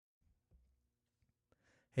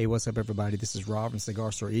Hey, what's up, everybody? This is Rob from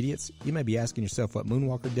Cigar Store Idiots. You may be asking yourself what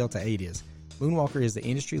Moonwalker Delta 8 is. Moonwalker is the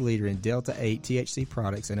industry leader in Delta 8 THC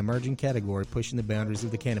products, an emerging category pushing the boundaries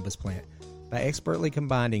of the cannabis plant. By expertly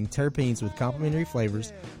combining terpenes with complementary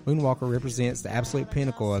flavors, Moonwalker represents the absolute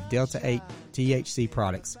pinnacle of Delta 8 THC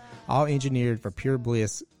products, all engineered for pure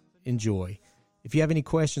bliss. Enjoy. If you have any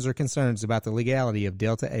questions or concerns about the legality of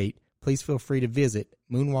Delta 8, please feel free to visit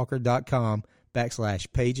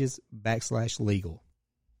moonwalker.com/pages/legal.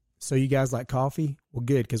 So you guys like coffee? Well,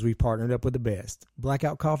 good, because we partnered up with the best.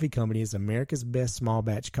 Blackout Coffee Company is America's best small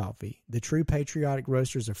batch coffee. The true patriotic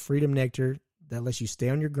roasters of Freedom Nectar that lets you stay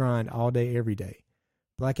on your grind all day, every day.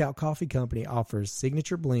 Blackout Coffee Company offers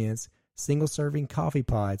signature blends, single-serving coffee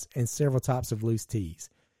pods, and several types of loose teas.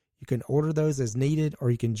 You can order those as needed,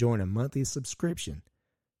 or you can join a monthly subscription.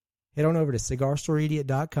 Head on over to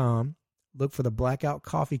cigarstoreidiot.com, look for the Blackout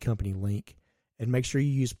Coffee Company link, and make sure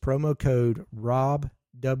you use promo code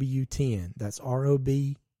ROBW10, that's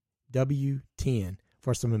ROBW10,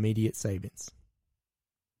 for some immediate savings.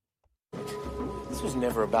 This was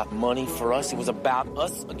never about money for us. It was about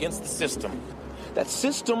us against the system. That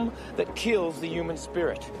system that kills the human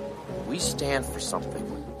spirit. We stand for something.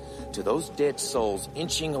 To those dead souls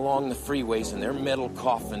inching along the freeways in their metal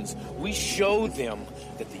coffins, we show them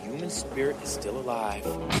that the human spirit is still alive.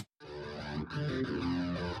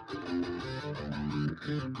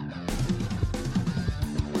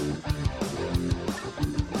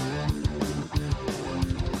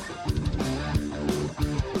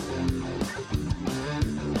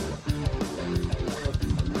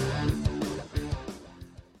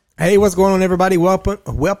 Hey, what's going on, everybody? Welcome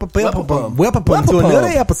to another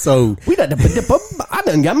episode. I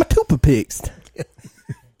done got my tupa fixed.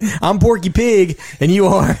 I'm Porky Pig, and you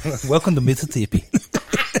are. Welcome to Mississippi.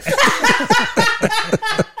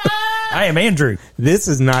 I am Andrew. This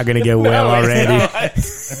is not going to go well already.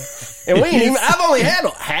 And we ain't even, I've only had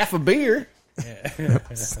half a beer.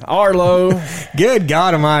 Arlo. Good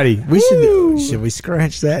God Almighty. Should we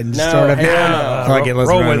scratch that and just start up? Fuck it, let's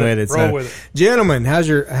run with it. Roll with it. Gentlemen, how's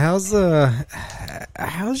your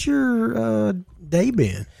day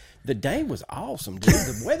been? The day was awesome, dude.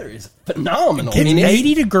 The weather is phenomenal.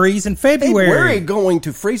 80 degrees in February. We're going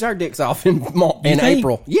to freeze our dicks off in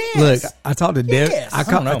April. Yes. Look, I talked to Devin. Yes. I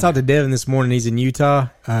talked to Devin this morning. He's in Utah.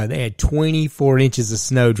 They had 24 inches of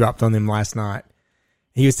snow dropped on them last night.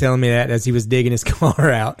 He was telling me that as he was digging his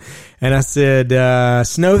car out. And I said,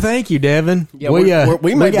 snow, thank you, Devin. Yeah,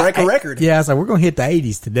 we may break a record. Yeah, I was like, we're going to hit the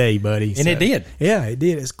 80s today, buddy. And it did. Yeah, it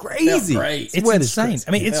did. It's crazy. Great. It's insane.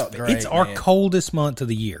 I mean, it's our man. coldest month of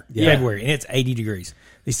the year, February, and it's 80 degrees.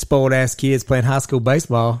 These spoiled-ass kids playing high school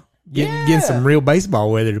baseball, getting some real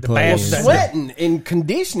baseball weather to play. Sweating and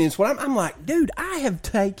conditioning is what I'm like, dude, I have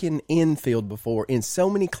taken infield before in so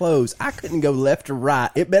many clothes. I couldn't go left or right.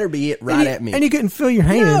 It better be it right at me. And you couldn't feel your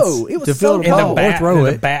hands. No, it was to so feel cold. or throw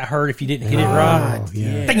it. The bat hurt if you didn't hit it right.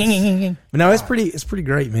 Yeah. But no, it's pretty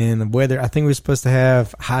great, man. The weather, I think we're supposed to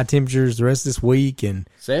have high temperatures the rest of this week. And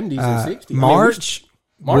 70s and 60s. March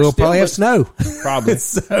we'll probably have snow. Probably.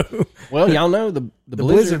 Well, y'all know the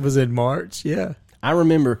blizzard was in March, yeah. I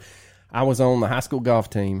remember I was on the high school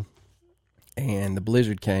golf team, and the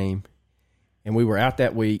blizzard came, and we were out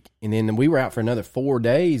that week, and then we were out for another 4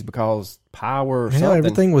 days because power or something.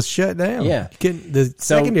 Everything was shut down. Yeah. The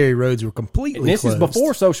secondary roads were completely and this closed. is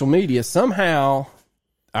before social media. Somehow,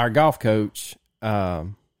 our golf coach, I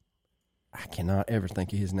cannot ever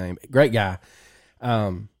think of his name, great guy,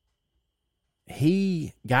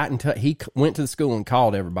 he got in touch. He went to the school and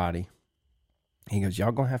called everybody. He goes,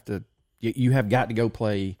 y'all going to have to, you have got to go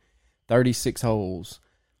play 36 holes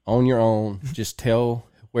on your own. Just tell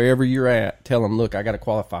wherever you're at, tell them, look, I got to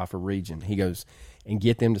qualify for region. He goes, and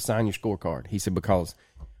get them to sign your scorecard. He said, because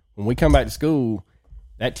when we come back to school,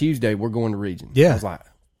 that Tuesday, we're going to region. Yeah. I was like,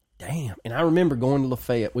 damn. And I remember going to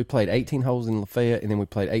Lafayette. We played 18 holes in Lafayette, and then we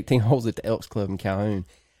played 18 holes at the Elks Club in Calhoun.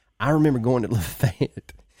 I remember going to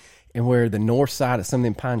Lafayette, and where the north side of some of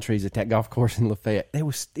them pine trees at that golf course in Lafayette, there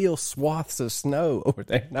was still swaths of snow over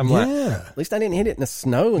there. And I'm like, at least I didn't hit it in the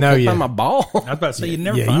snow and find my ball. I was about to say, you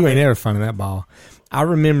never you ain't never finding that ball. I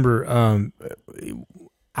remember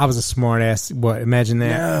I was a smart ass, imagine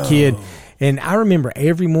that kid. And I remember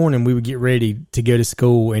every morning we would get ready to go to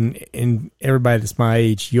school, and everybody that's my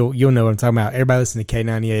age, you'll know what I'm talking about. Everybody listen to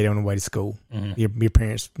K98 on the way to school. Mm-hmm. Your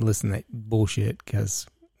parents listen to that bullshit because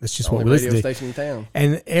that's just what we listen to. Radio station in town.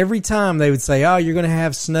 And every time they would say, "Oh, you're going to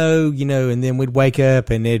have snow," and then we'd wake up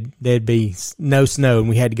and there'd be no snow, and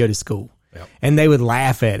we had to go to school. Yep. And they would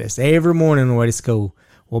laugh at us every morning on the way to school.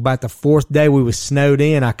 Well, about the fourth day we was snowed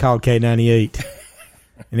in, I called K98.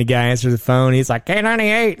 And the guy answered the phone. He's like,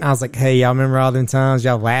 K98. And I was like, hey, y'all remember all them times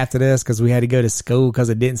y'all laughed at us because we had to go to school because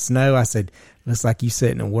it didn't snow? I said, looks like you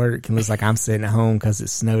sitting at work and looks like I'm sitting at home because it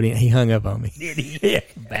snowed in. He hung up on me. Did he? Yeah,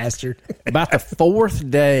 bastard. About the fourth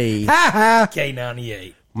day,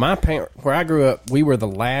 K98. my parent, where I grew up, we were the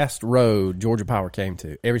last road Georgia Power came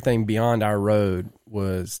to. Everything beyond our road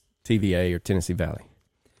was TVA or Tennessee Valley.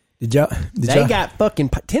 They got fucking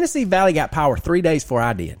Tennessee Valley got power 3 days before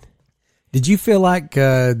I did. Did you feel like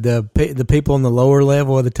the people on the lower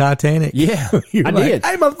level of the Titanic? Yeah, You were I like, did.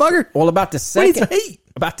 Hey, motherfucker. Well, about the We need some second, heat.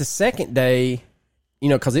 about the second day,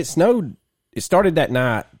 because it snowed. It started that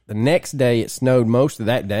night. The next day, it snowed most of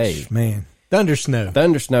that day. Man, thunder snow.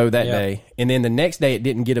 Thunder snowed that day, and then the next day, it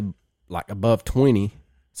didn't get above 20.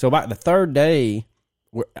 So about the third day,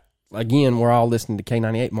 we're all listening to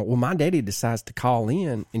K98. Well, my daddy decides to call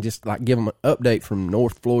in and just give them an update from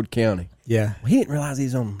North Floyd County. Yeah. He didn't realize he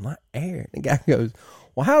was on air. The guy goes,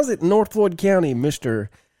 well, how's it in North Floyd County, Mr.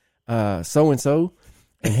 So-and-so?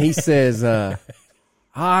 And he says,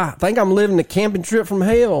 I think I'm living the camping trip from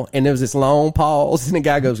hell. And there was this long pause. And the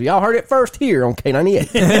guy goes, y'all heard it first here on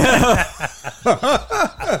K98.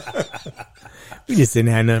 We just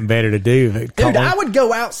didn't have nothing better to do. Dude, I would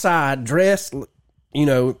go outside dressed,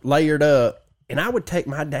 layered up. And I would take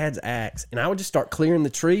my dad's axe and I would just start clearing the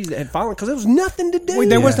trees that had fallen because there was nothing to do. Well,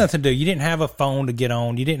 there was nothing to do. You didn't have a phone to get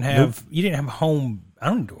on. You didn't have a home. I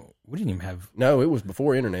don't know. We didn't even have. No, it was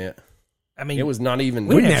before internet. I mean, It was not even.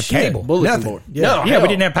 We didn't have cable. Bulletin Nothing. board. Yeah. No, yeah, hell. we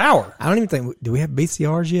didn't have power. I don't even think. Do we have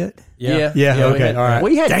VCRs yet? Yeah. Yeah, we okay, had, all right.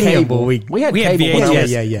 We had Damn, cable. boy, We had we had cable when I VHS.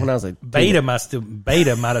 was, Yeah. when I was a Beta might have still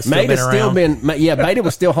Beta been still around. Beta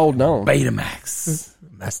was still holding on. Betamax.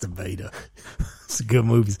 Master Beta. It's good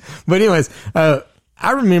movies. But anyways, I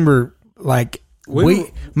remember my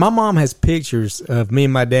mom has pictures of me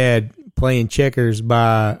and my dad playing checkers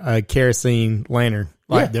by a kerosene lantern.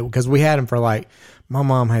 Because we had them for my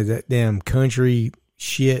mom had that damn country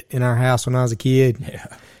shit in our house when I was a kid. Yeah.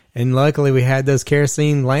 And luckily we had those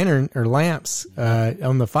kerosene lantern or lamps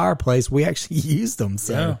on the fireplace. We actually used them.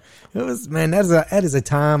 So it was, man, that is a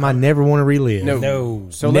time I never want to relive. No.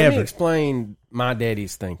 So let Never. me explain my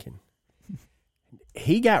daddy's thinking.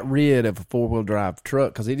 He got rid of a 4-wheel drive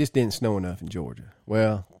truck because it just didn't snow enough in Georgia.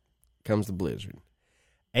 Well, comes the blizzard.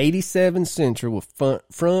 87 Central with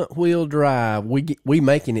front wheel drive. We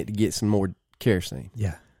making it to get some more kerosene.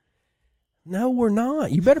 Yeah. No, we're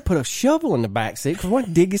not. You better put a shovel in the back seat because we're going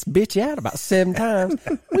to dig this bitch out about 7 times.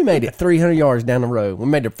 We made it 300 yards down the road. We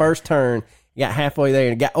made the first turn, got halfway there,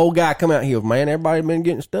 and old guy come out here. Man, everybody been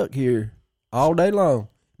getting stuck here all day long.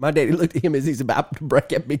 My daddy looked at him as he's about to break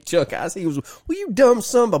that big chunk ice. He was, well, you dumb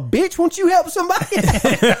son of a bitch. Won't you help somebody?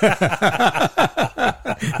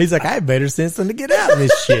 He's like, I had better sense than to get out of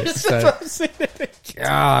this shit. So,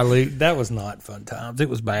 golly. That was not fun times. It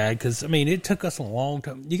was bad because it took us a long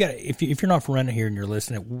time. You got if you're not from around here and you're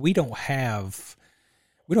listening, we don't have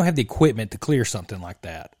the equipment to clear something like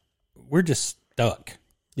that. We're just stuck.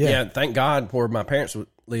 Yeah, thank God where my parents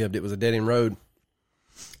lived, it was a dead end road.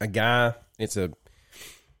 A guy, it's a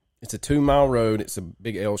 2-mile road. It's a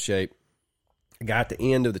big L shape. A guy at the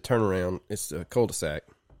end of the turnaround, it's a cul-de-sac.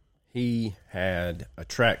 He had a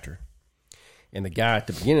tractor, and the guy at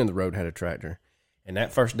the beginning of the road had a tractor. And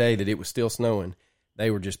that first day that it was still snowing, they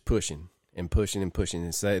were just pushing and pushing and pushing.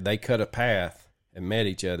 And so they cut a path and met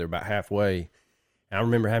each other about halfway. And I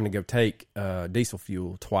remember having to go take diesel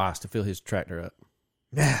fuel twice to fill his tractor up.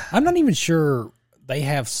 I'm not even sure they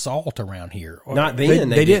have salt around here. Not then.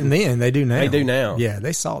 They didn't then. They do now. They do now. Yeah,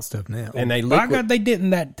 they salt stuff now. And they By liquid. God, they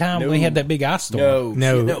didn't that time when they had that big ice storm.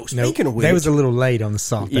 No. Speaking of which, they was a little late on the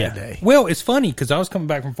salt Yeah. that day. Well, it's funny because I was coming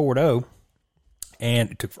back from Fort O,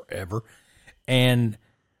 and it took forever. And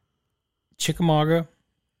Chickamauga,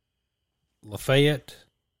 Lafayette,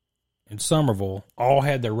 and Somerville all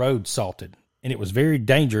had their roads salted. And it was very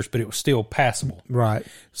dangerous, but it was still passable. Right.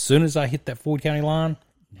 As soon as I hit that Floyd County line,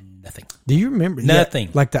 nothing. Do you remember Nothing.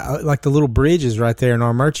 Yeah, like the little bridges right there in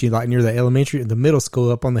Armurchie, like near the middle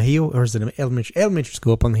school up on the hill, or is it an elementary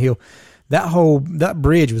school up on the hill? That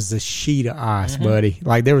bridge was a sheet of ice, buddy.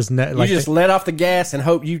 Like there was no. you Like just let off the gas and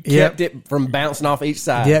hope you kept it from bouncing off each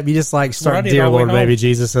side. Yep, you just I start, did dear all the way Lord, home. baby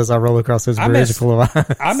Jesus, as I roll across this bridge full of ice.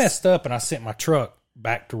 I messed up and I sent my truck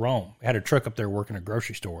back to Rome. I had a truck up there working a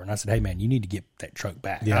grocery store, and I said, hey, man, you need to get that truck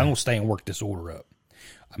back. Yeah. I'm going to stay and work this order up.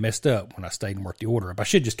 I messed up when I stayed and worked the order up. I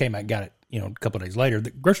should have just came out and got it, a couple of days later. The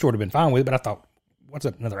grocery store would have been fine with it, but I thought, what's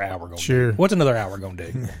another hour going to Sure. do? What's another hour going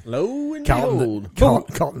to do? Low and behold.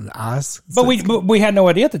 Caught in the ice. But we had no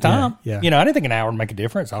idea at the time. Yeah. I didn't think an hour would make a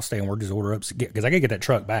difference. I'll stay and work this order up because I got to get that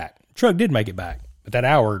truck back. Truck did make it back, but that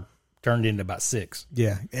hour turned into about 6.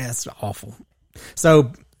 Yeah, it's awful.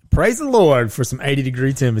 So praise the Lord for some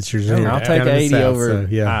 80-degree temperatures. Here. I'll take Down in the 80 South, over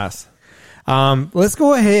so, ice. Let's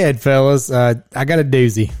go ahead, fellas. I got a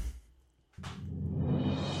doozy.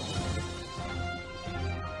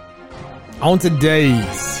 On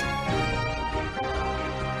today's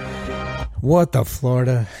What the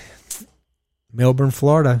Florida? Melbourne,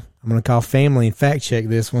 Florida. I'm going to call family and fact check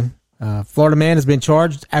this one. Florida man has been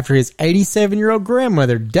charged after his 87-year-old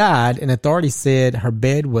grandmother died, and authorities said her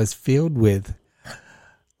bed was filled with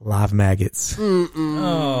live maggots.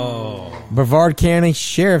 Oh. Brevard County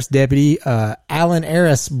Sheriff's Deputy Alan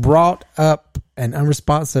Aris brought up an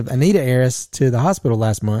unresponsive Anita Aris to the hospital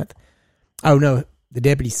last month. Oh, no. The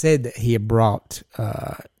deputy said that he had brought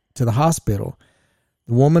to the hospital.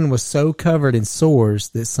 The woman was so covered in sores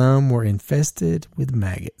that some were infested with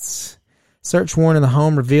maggots. Search warrant in the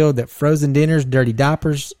home revealed that frozen dinners, dirty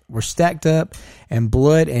diapers were stacked up, and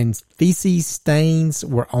blood and feces stains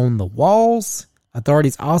were on the walls.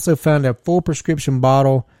 Authorities also found a full prescription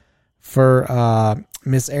bottle for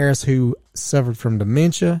Miss Aris, who suffered from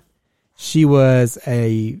dementia. She was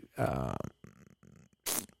a...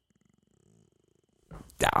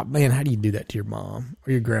 Oh, man, how do you do that to your mom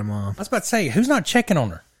or your grandma? I was about to say, who's not checking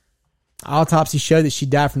on her? Autopsy showed that she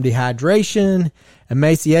died from dehydration,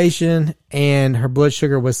 emaciation, and her blood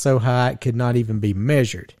sugar was so high it could not even be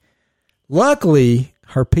measured. Luckily,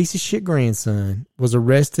 her piece of shit grandson was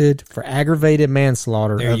arrested for aggravated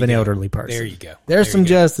manslaughter of an elderly person. There you go. There's some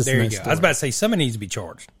justice There in you that go. story. I was about to say, somebody needs to be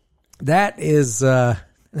charged. That is...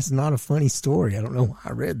 That's not a funny story. I don't know why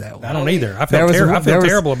I read that one. I don't either. I felt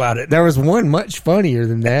terrible about it. There was one much funnier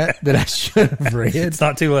than that I should have read. It's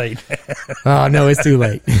not too late. Oh, no, it's too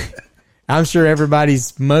late. I'm sure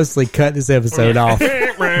everybody's mostly cut this episode off.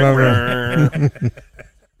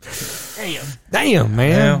 Damn,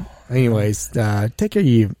 man. Anyways, take care of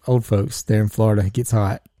you old folks there in Florida. It gets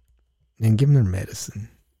hot. And give them their medicine.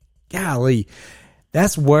 Golly.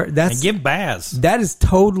 And give Baz. That is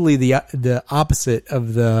totally the opposite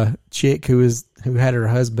of the chick who had her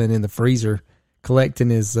husband in the freezer collecting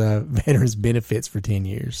his veterans benefits for 10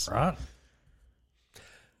 years. Right.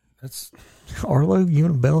 That's Arlo, you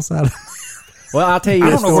want to bail us out? Well, I'll tell you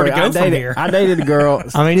I this don't know where story. to go from here. I dated a girl.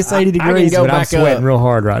 I mean, it's 80 degrees, go but I'm back sweating up. real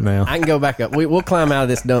hard right now. I can go back up. We'll climb out of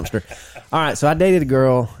this dumpster. All right, so I dated a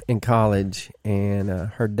girl in college, and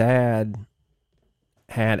her dad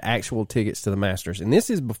had actual tickets to the Masters. And this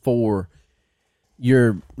is before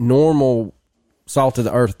your normal salt of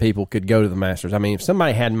the earth people could go to the Masters. I mean, if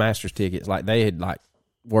somebody had Masters tickets, like they had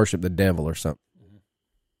worshiped the devil or something.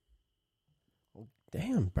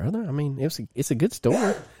 Damn, brother. I mean, it's a good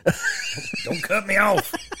story. don't cut me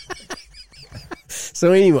off.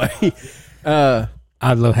 So anyway,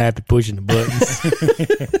 I'd love happy pushing the buttons.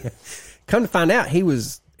 come to find out,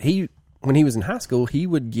 when he was in high school, he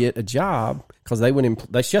would get a job because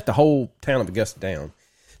they shut the whole town of Augusta down.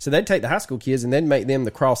 So they'd take the high school kids and they'd make them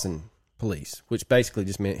the crossing police, which basically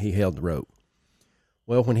just meant he held the rope.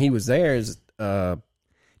 Well, when he was there, do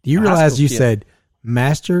you realize you said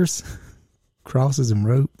masters, crosses, and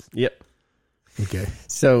ropes? Yep. Okay.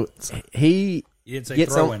 So he You didn't say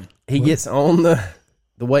gets throwing. gets on the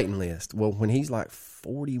waiting list. Well, when he's like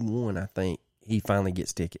 41, I think, he finally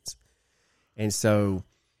gets tickets. And so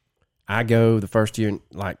I go the first year in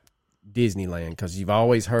like Disneyland because you've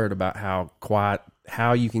always heard about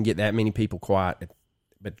how you can get that many people quiet,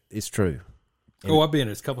 but it's true. Oh, I've been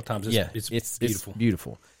a couple times. It's beautiful. It's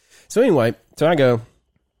beautiful. So anyway, I go,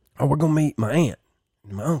 we're going to meet my aunt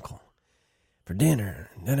and my uncle for dinner.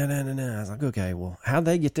 I was like, okay, well, how'd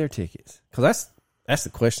they get their tickets? Because that's the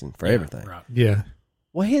question for everything. Right. Yeah.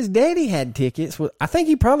 Well, his daddy had tickets. Well, I think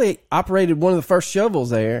he probably operated one of the first shovels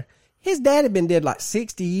there. His dad had been dead like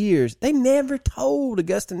 60 years. They never told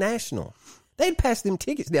Augusta National. They'd passed them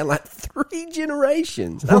tickets down like 3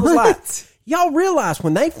 generations. And I was like, y'all realize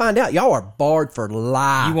when they find out, y'all are barred for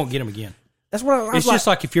life. You won't get them again. That's what I was It's just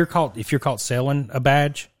like if you're caught selling a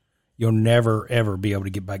badge, you'll never ever be able to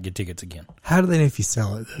get tickets again. How do they know if you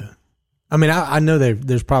sell it though? I mean, I know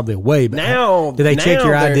there's probably a way, but now do they check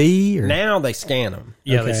your ID? Or? Now they scan them.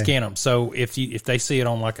 Yeah, they Okay. scan them. So if they see it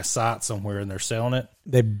on like a site somewhere and they're selling it,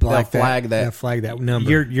 They flag that. They'll flag that number.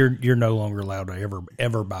 you're no longer allowed to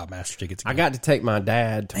ever buy master tickets again. I got to take my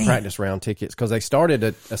dad to practice round tickets because they started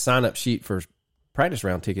a sign-up sheet for practice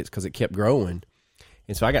round tickets because it kept growing.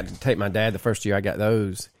 And so I got to take my dad the first year I got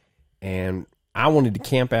those. And I wanted to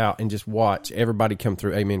camp out and just watch everybody come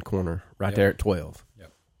through Amen Corner right there at 12.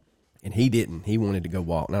 Yep. And he didn't. He wanted to go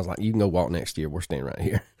walk. And I was like, you can go walk next year. We're staying right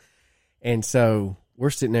here. And so we're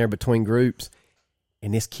sitting there between groups,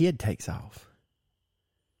 and this kid takes off.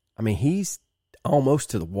 I mean, he's almost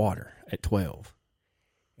to the water at 12.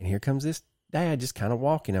 And here comes this Dad, just kind of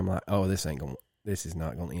walking. I'm like, oh, this is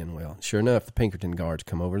not going to end well. Sure enough, the Pinkerton guards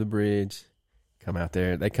come over the bridge, come out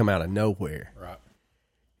there. They come out of nowhere. Right.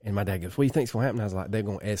 And my dad goes, what do you think's going to happen? I was like, they're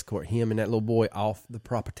going to escort him and that little boy off the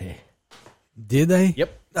property. Did they?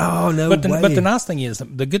 Yep. Oh, no But way. the nice thing is,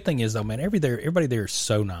 the good thing is, though, man, everybody there is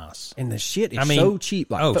so nice. And the shit is so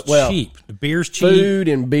cheap. Like, Cheap. The beer's cheap. Food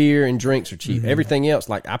and beer and drinks are cheap. Everything else,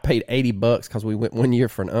 like I paid $80 because we went one year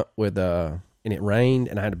for and it rained,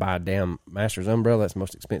 and I had to buy a damn Masters umbrella. That's the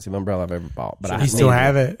most expensive umbrella I've ever bought. But You still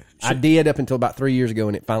have it? I did up until about 3 years ago,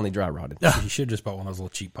 and it finally dry rotted. You should have just bought one of those little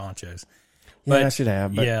cheap ponchos. Yeah, I should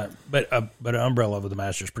have. But but an umbrella with the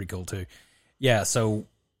Masters is pretty cool too. Yeah, so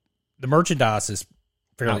the merchandise is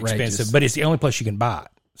fairly Outrageous. expensive, but it's the only place you can buy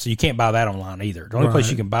it. So you can't buy that online either. The only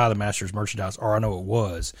place you can buy the Masters merchandise, or I know it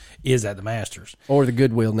was, is at the Masters. Or the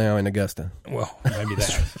Goodwill now in Augusta. Well, maybe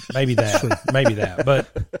that.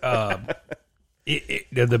 But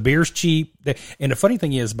the beer's cheap. And the funny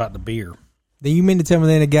thing is about the beer. Then you mean to tell me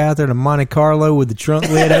they had a guy out there in a Monte Carlo with the trunk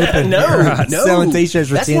lid open? No. Selling T-shirts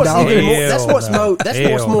for $10. That's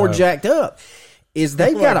what's more jacked up. Is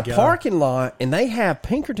they've got a God. parking lot and they have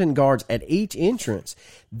Pinkerton guards at each entrance.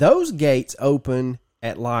 Those gates open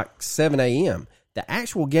at like 7 a.m. The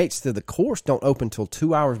actual gates to the course don't open until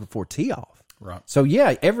 2 hours before tee off. Right. So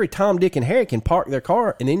yeah, every Tom, Dick, and Harry can park their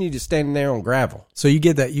car, and then you just standing there on gravel. So you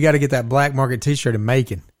got to get that black market T-shirt in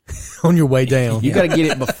Macon on your way down. You got to get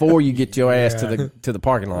it before you get your ass to the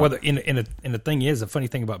parking lot. Well, the thing is, the funny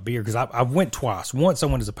thing about beer, because I went twice. Once I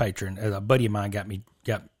went as a patron. A buddy of mine got me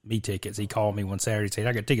tickets. He called me one Saturday and said,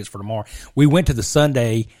 I got tickets for tomorrow. We went to the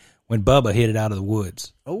Sunday when Bubba hit it out of the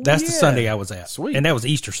woods. Oh, That's yeah. the Sunday I was at. Sweet. And that was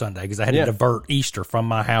Easter Sunday because I had to divert Easter from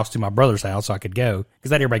my house to my brother's house so I could go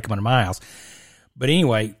because I had everybody coming to my house. But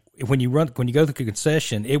anyway, when you go to the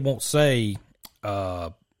concession, it won't say,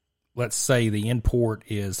 let's say the import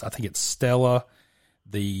is, I think it's Stella.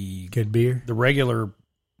 The Good beer. The regular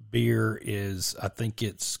beer is, I think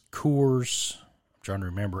it's Coors. I'm trying to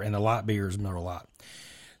remember. And the light beer is Miller Lite.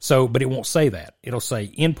 So, but it won't say that. It'll say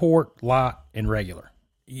import, light, and regular.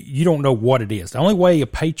 You don't know what it is. The only way a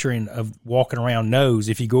patron of walking around knows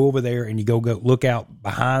if you go over there and you go look out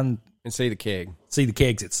behind and see the keg. See the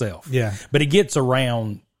kegs itself. Yeah. But it gets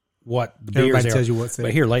around what the beers Everybody are. tells you what's there.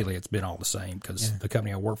 But here lately it's been all the same because the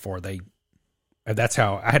company I work for, that's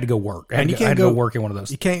how I had to go work. I had to go work in one of those.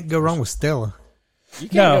 You can't go wrong with Stella. You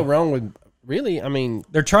can't go wrong with, really, I mean.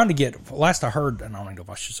 They're trying to get, last I heard, and I don't know if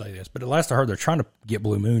I should say this, but last I heard they're trying to get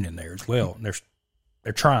Blue Moon in there as well. And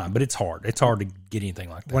they're trying, but it's hard. It's hard to get anything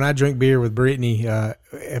like that. When I drink beer with Brittany,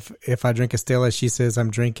 if I drink a Stella, she says I'm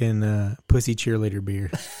drinking pussy cheerleader beer.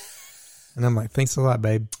 And I'm like, thanks a lot,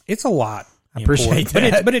 babe. It's a lot. I appreciate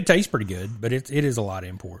that. But it tastes pretty good. But it is a lot of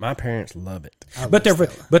import. My parents love it. But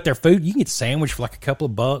their food, you can get a sandwich for like a couple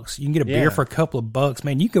of bucks. You can get a beer for a couple of bucks.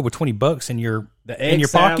 Man, you can go with $20 in your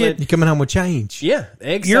pocket. You're coming home with change. Yeah, the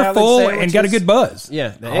egg you're salad full sandwiches. and got a good buzz. Yeah,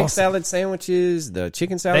 the egg salad sandwiches, the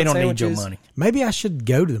chicken salad They don't sandwiches. need your money. Maybe I should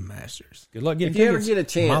go to the Masters. Good luck getting If you ever tickets. get a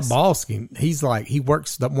chance, My boss, he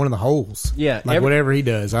works one of the holes. Yeah, whatever he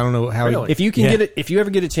does. I don't know how he. if you can get it, if you ever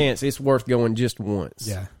get a chance, it's worth going just once.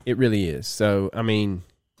 Yeah. It really is. So, I mean,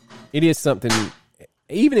 it is something.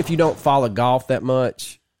 Even if you don't follow golf that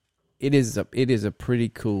much, it is a pretty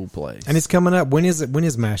cool place. And it's coming up. When is it? When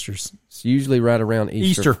is Masters? It's usually right around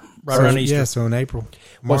Easter. Around Easter. Yeah, so in April.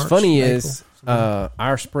 What's March, funny April. is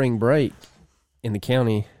our spring break in the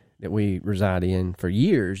county that we reside in for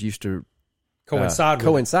years used to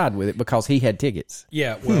coincide with it because he had tickets.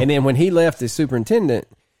 Yeah, well, And then when he left as superintendent,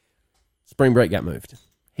 spring break got moved.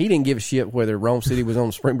 He didn't give a shit whether Rome City was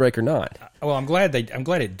on spring break or not. well, I'm glad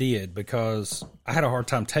it did because I had a hard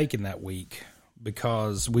time taking that week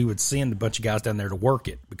because we would send a bunch of guys down there to work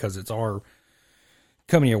it because it's our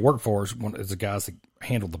company I work for is one of the guys that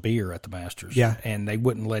handled the beer at the Masters. Yeah. And they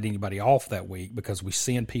wouldn't let anybody off that week because we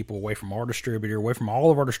send people away from our distributor, away from all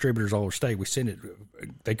of our distributors all over the state. We send it,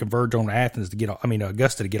 they converge on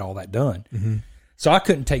Augusta to get all that done. Mm-hmm. So I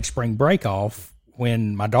couldn't take spring break off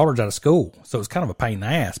when my daughter's out of school. So it's kind of a pain in the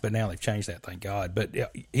ass, but now they've changed that, thank God. But yeah,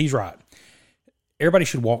 he's right. Everybody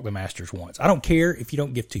should walk the Masters once. I don't care if you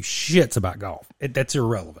don't give two shits about golf. That's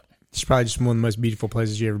irrelevant. It's probably just one of the most beautiful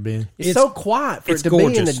places you've ever been. It's so quiet for it it's to be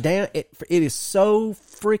in gorgeous. the down. It is so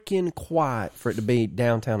freaking quiet for it to be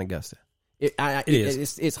downtown Augusta. It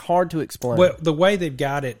is. It's hard to explain. Well, the way they've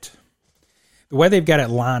got it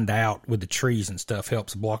lined out with the trees and stuff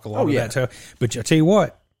helps block a lot of that. So, but I tell you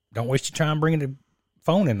what, don't waste your time bringing a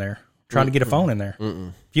phone in there. Trying to get a phone in there.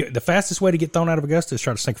 The fastest way to get thrown out of Augusta is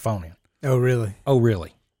try to sink a phone in. Oh, really? Oh,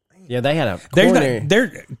 really? Yeah, they had a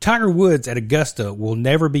corner. Tiger Woods at Augusta will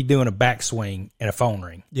never be doing a backswing and a phone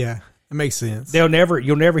ring. Yeah. It makes sense. You'll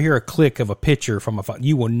never hear a click of a picture from a phone.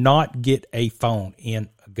 You will not get a phone in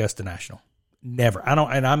Augusta National. Never. I'm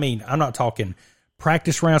not talking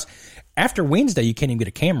practice rounds. After Wednesday, you can't even get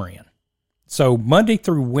a camera in. So Monday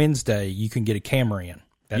through Wednesday, you can get a camera in.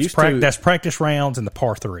 That's practice rounds and the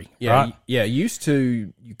par 3. Yeah, right? yeah. Used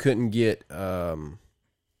to, you couldn't get.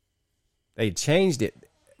 They changed it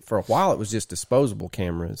for a while. It was just disposable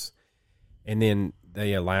cameras, and then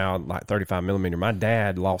they allowed like 35 millimeter. My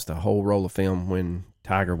dad lost a whole roll of film when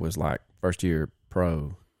Tiger was like first year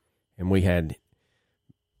pro, and we had.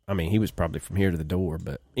 I mean, he was probably from here to the door,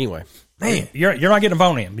 but anyway. Man, you're not getting a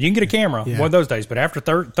phone in, but you can get a camera one of those days. But after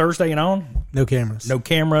Thursday and on, no cameras, no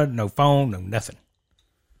camera, no phone, no nothing.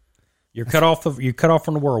 You're cut off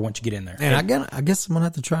from the world once you get in there. And I guess I'm gonna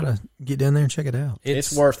have to try to get down there and check it out.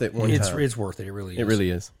 It's worth it. It's worth it. It really is. It really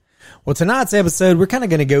is. Well, tonight's episode, we're kind of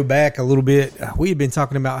going to go back a little bit. We had been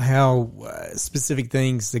talking about how specific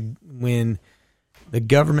things when the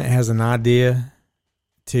government has an idea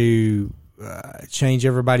to change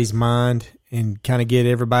everybody's mind and kind of get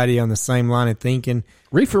everybody on the same line of thinking.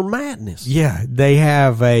 Reefer Madness. Yeah, they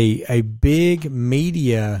have a big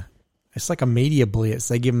media. It's like a media blitz.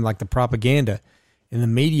 They give them like the propaganda, and the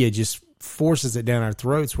media just forces it down our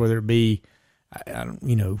throats, whether it be,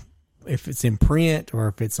 if it's in print or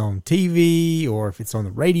if it's on TV or if it's on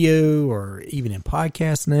the radio or even in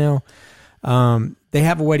podcasts now. They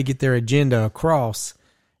have a way to get their agenda across.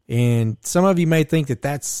 And some of you may think that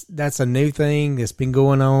that's a new thing that's been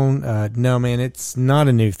going on. No, man, it's not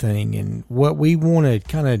a new thing. And what we want to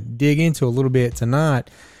kind of dig into a little bit tonight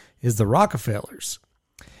is the Rockefellers.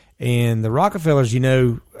 And the Rockefellers,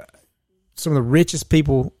 some of the richest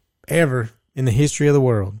people ever in the history of the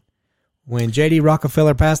world. When J.D.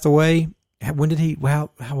 Rockefeller passed away, when did he?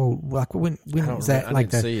 How old? Like when was that? I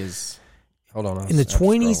didn't see his. Hold on. In the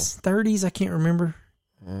 20s, 30s. I can't remember.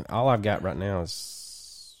 All I've got right now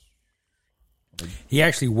is he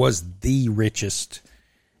actually was the richest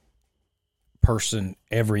person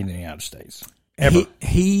ever in the United States. Ever.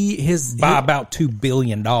 By about $2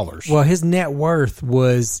 billion. Well, his net worth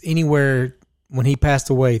was anywhere when he passed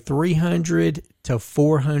away, $300 to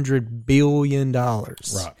 $400 billion.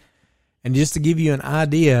 Right. And just to give you an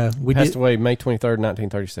idea, passed away May 23rd,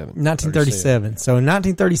 1937. 1937. So in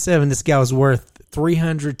 1937, this guy was worth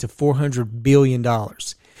 $300 to $400 billion.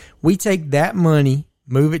 We take that money,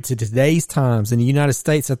 move it to today's times. In the United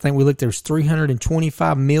States, I think we looked, there's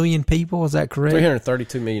 325 million people. Is that correct?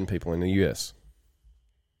 332 million people in the U.S.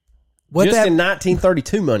 In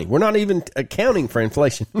 1932 money. We're not even accounting for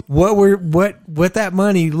inflation. What that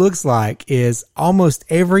money looks like is almost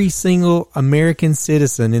every single American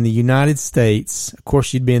citizen in the United States. Of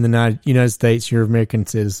course, you'd be in the United States. You're an American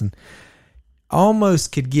citizen.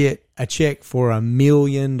 Almost could get a check for $1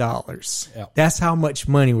 million. Yep. That's how much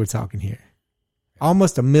money we're talking here.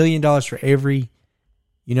 Almost $1 million for every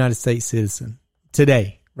United States citizen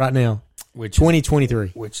today, right now, 2023.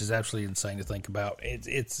 Which is absolutely insane to think about.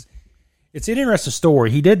 It's an interesting story.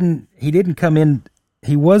 He didn't come in.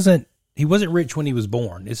 He wasn't rich when he was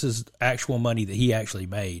born. This is actual money that he actually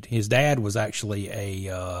made. His dad was actually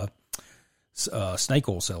a snake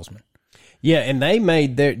oil salesman. Yeah, and they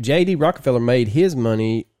made J.D. Rockefeller made his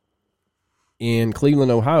money in Cleveland,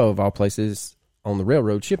 Ohio, of all places, on the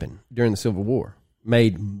railroad shipping during the Civil War.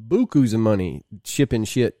 Made bukus of money shipping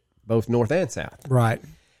shit both north and south. Right.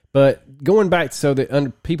 But going back so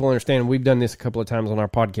that people understand, we've done this a couple of times on our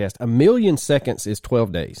podcast. 1 million seconds is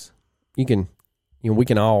 12 days. We can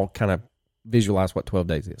all kind of visualize what 12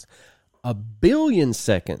 days is. 1 billion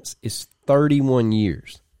seconds is 31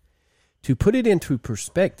 years. To put it into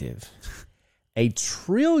perspective, 1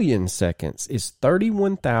 trillion seconds is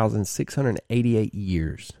 31,688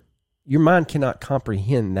 years. Your mind cannot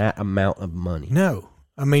comprehend that amount of money. No.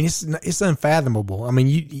 I mean, it's unfathomable. I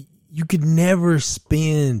mean, you could never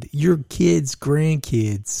spend your kids'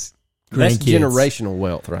 grandkids. That's generational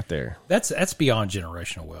wealth right there. That's beyond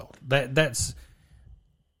generational wealth. That's.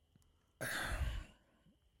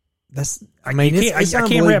 I mean, I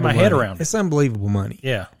can't wrap my head around it. It's unbelievable money.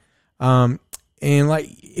 Yeah. And like,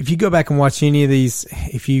 if you go back and watch any of these,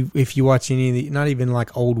 if you watch any of the, not even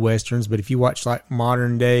like old westerns, but if you watch like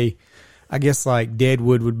modern day, I guess like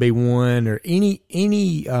Deadwood would be one, or any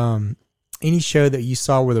show that you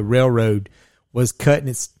saw where the railroad was cutting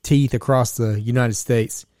its teeth across the United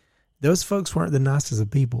States, those folks weren't the nicest of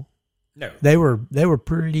people. No. They were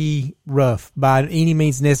pretty rough by any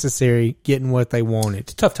means necessary getting what they wanted.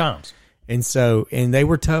 It's tough times. And they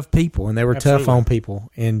were tough people, and they were tough on people.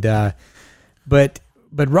 And but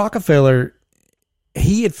Rockefeller,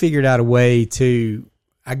 he had figured out a way to,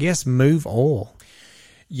 I guess, move oil.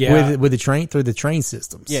 with the train through the train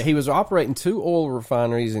systems. Yeah, he was operating 2 oil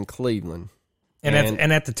refineries in Cleveland.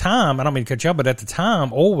 And at the time, I don't mean to cut you off, but at the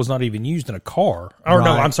time, oil was not even used in a car. Or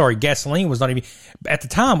no, I'm sorry, gasoline was not even. At the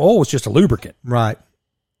time, oil was just a lubricant. Right.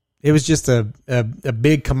 It was just a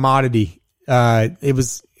big commodity. It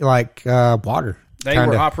was like water. They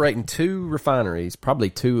were operating 2 refineries, probably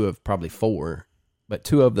 2 of 4, but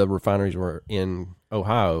 2 of the refineries were in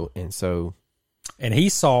Ohio, and so. And he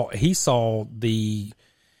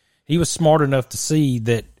was smart enough to see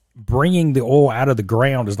that bringing the oil out of the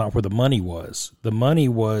ground is not where the money was. The money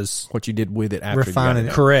was what you did with it after refining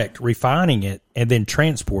it. Correct. Refining it and then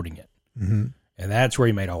transporting it. Mm-hmm. And that's where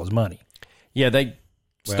he made all his money. Yeah, they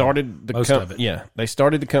started the company. Yeah, they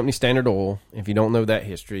started the company Standard Oil. If you don't know that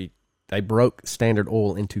history, they broke Standard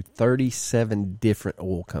Oil into 37 different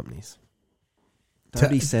oil companies.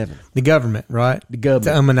 37. The government, right? The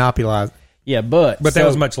government. To monopolize. Yeah, but that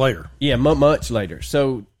was much later. Yeah, much later.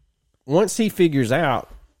 So once he figures out,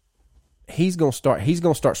 he's gonna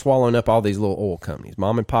start swallowing up all these little oil companies,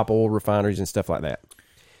 mom and pop oil refineries and stuff like that.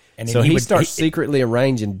 And so he starts secretly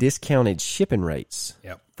arranging discounted shipping rates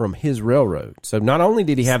from his railroad. So not only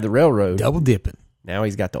did he have the railroad, double dipping, now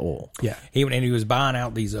he's got the oil. Yeah, he was buying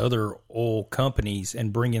out these other oil companies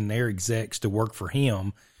and bringing their execs to work for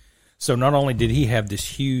him. So not only did he have this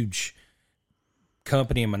huge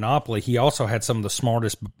company and monopoly, he also had some of the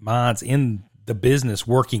smartest minds in the business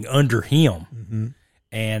working under him. Mm-hmm.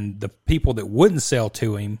 And the people that wouldn't sell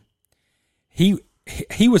to him, he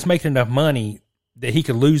was making enough money that he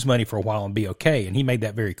could lose money for a while and be okay. And he made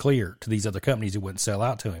that very clear to these other companies that wouldn't sell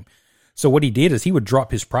out to him. So what he did is he would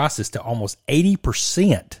drop his prices to almost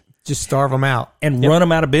 80%. Just starve them out. And run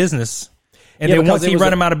them out of business. And then once he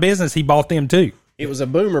run them out of business, he bought them too. It was a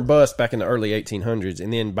boom or bust back in the early 1800s.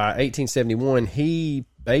 And then by 1871, he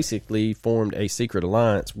basically formed a secret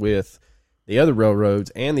alliance with the other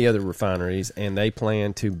railroads and the other refineries, and they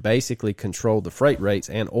plan to basically control the freight rates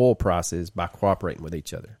and oil prices by cooperating with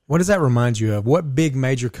each other. What does that remind you of? What big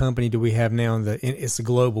major company do we have now? It's a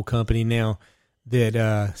global company now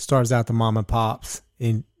that starts out the mom and pops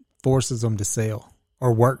and forces them to sell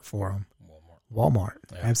or work for them. Walmart.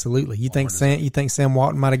 Yeah. Absolutely. You think Sam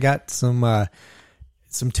Walton might have got some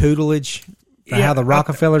tutelage for how the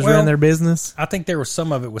Rockefellers ran their business? I think there was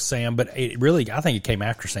some of it with Sam, but I think it came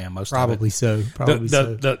after Sam most Probably of it. Probably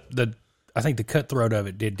so. I think the cutthroat of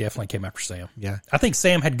it definitely came after Sam. Yeah. I think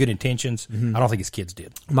Sam had good intentions. Mm-hmm. I don't think his kids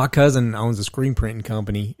did. My cousin owns a screen printing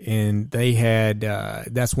company, and they had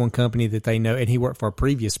that's one company that they know, and he worked for a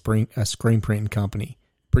previous screen printing company,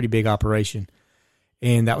 pretty big operation.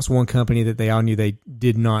 And that was one company that they all knew they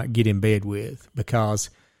did not get in bed with, because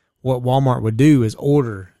what Walmart would do is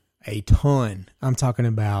order a ton. I'm talking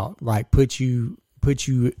about like put you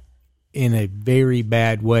in a very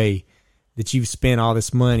bad way that you've spent all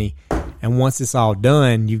this money, and once it's all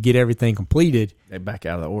done, you get everything completed. They back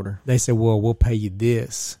out of the order. They said, "Well, we'll pay you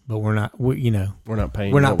this, but we're not paying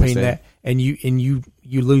that." And you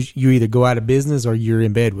lose. You either go out of business or you're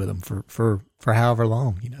in bed with them for however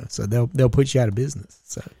long. So they'll put you out of business.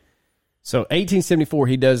 So 1874,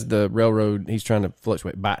 he does the railroad. He's trying to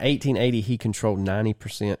fluctuate. By 1880, he controlled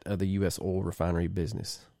 90% of the U.S. oil refinery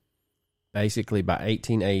business. Basically, by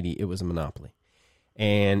 1880, it was a monopoly.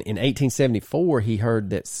 And in 1874, he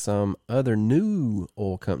heard that some other new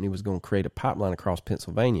oil company was going to create a pipeline across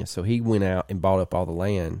Pennsylvania. So he went out and bought up all the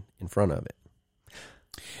land in front of it.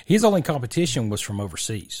 His only competition was from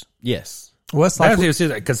overseas. Yes. Well, it's like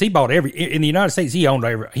because he bought in the United States. He owned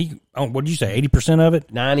what did you say? 80% of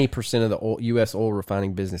it. 90% of the U.S. oil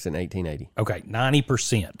refining business in 1880. Okay,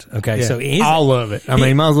 90%. Okay, yeah, so all of it. I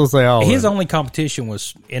mean, might as well say all. His of it. only competition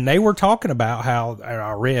was, and they were talking about how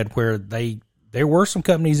I read where there were some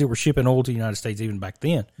companies that were shipping oil to the United States even back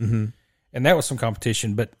then, and that was some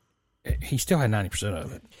competition. But he still had 90%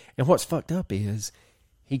 of it. And what's fucked up is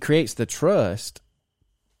he creates the trust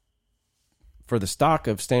for the stock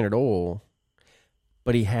of Standard Oil.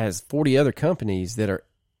 But he has 40 other companies that are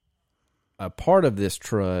a part of this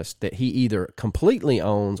trust that he either completely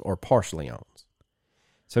owns or partially owns.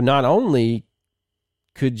 So not only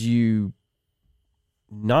could you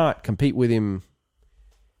not compete with him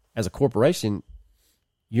as a corporation,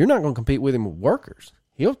 you're not going to compete with him with workers.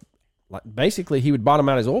 He would bottom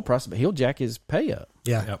out his oil price, but he'll jack his pay up.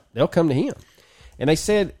 Yeah. Yep. They'll come to him. And they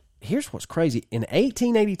said, here's what's crazy. In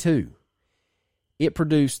 1882, it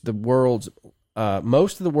produced the world's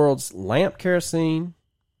most of the world's lamp kerosene,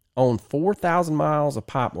 owned 4,000 miles of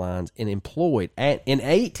pipelines, and in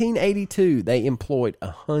 1882, they employed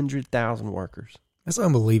 100,000 workers. That's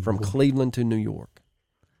unbelievable. From Cleveland to New York.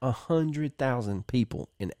 100,000 people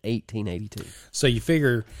in 1882. So you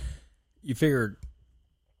figure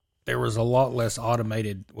there was a lot less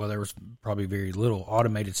automated. Well, there was probably very little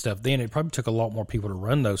automated stuff then. It probably took a lot more people to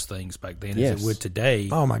run those things back then as it would today.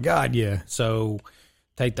 Oh my God, yeah. So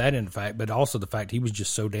take that into fact, but also the fact he was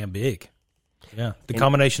just so damn big. Yeah, the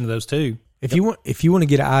combination of those two. If you want to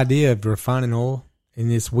get an idea of refining oil, and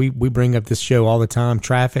this we bring up this show all the time,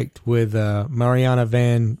 Trafficked with Mariana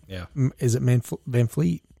Van. Yeah, is it Van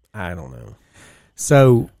Fleet? I don't know.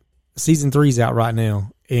 So season 3's out right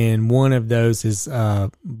now, and one of those is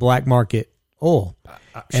black market oil.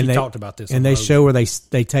 She talked about this, and they show where they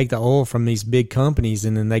take the oil from these big companies,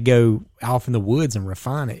 and then they go off in the woods and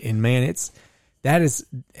refine it. And man, that is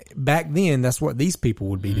back then. That's what these people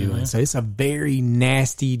would be doing. So it's a very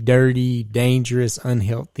nasty, dirty, dangerous,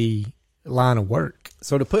 unhealthy line of work.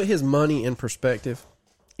 So to put his money in perspective,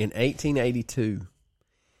 in 1882,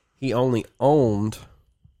 he only owned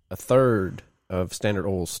a third of Standard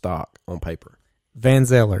Oil's stock on paper. Van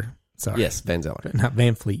Zeller. Sorry. Yes, Van Zeller. Not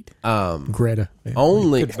Van Fleet. Greta. Van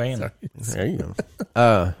Only. Van. There you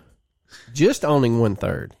go. Just owning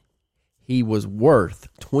 1/3. He was worth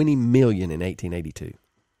 $20 million in 1882.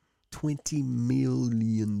 $20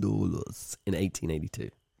 million in 1882.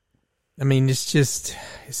 I mean, it's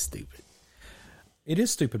stupid. It is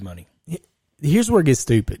stupid money. Here's where it gets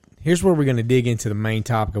stupid. Here's where we're going to dig into the main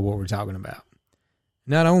topic of what we're talking about.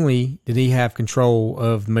 Not only did he have control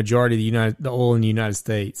of the majority of the oil in the United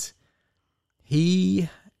States, he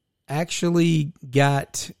actually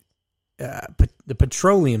got the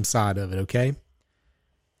petroleum side of it, okay?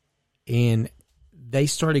 And they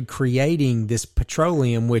started creating this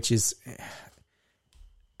petroleum, which is,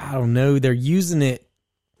 I don't know, they're using it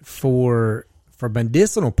for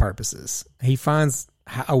medicinal purposes. He finds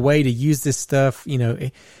a way to use this stuff.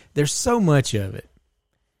 There's so much of it.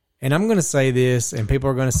 And I'm going to say this, and people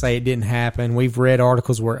are going to say it didn't happen. We've read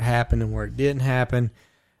articles where it happened and where it didn't happen.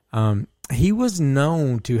 He was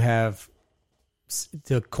known to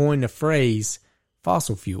coin the phrase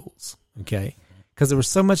fossil fuels, okay? Because there was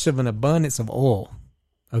so much of an abundance of oil,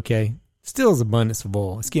 okay? Still is abundance of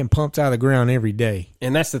oil. It's getting pumped out of the ground every day.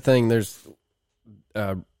 And that's the thing. There's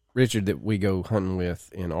Richard that we go hunting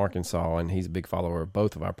with in Arkansas, and he's a big follower of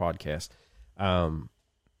both of our podcasts.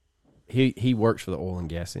 He works for the oil and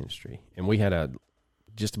gas industry, and we had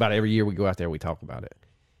just about every year we go out there, we talk about it.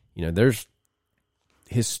 There's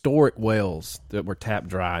historic wells that were tapped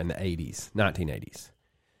dry in the 1980s.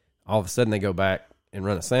 All of a sudden they go back and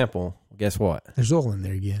run a sample. Guess what? There's oil in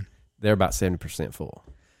there again. They're about 70% full.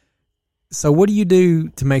 So what do you do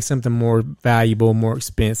to make something more valuable, more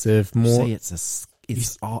expensive, more? It's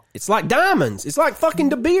like diamonds. It's like fucking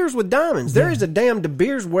De Beers with diamonds. There is a damn De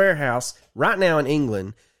Beers warehouse right now in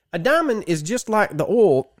England. A diamond is just like the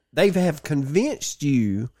oil. They have convinced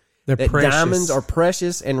you that precious. Diamonds are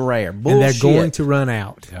precious and rare. Bullshit. And they're going to run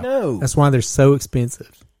out. Yeah. No. That's why they're so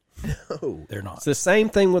expensive. No. They're not. It's the same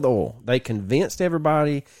thing with oil. They convinced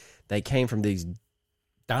everybody they came from these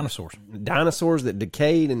dinosaurs that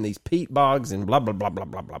decayed in these peat bogs and blah, blah, blah, blah,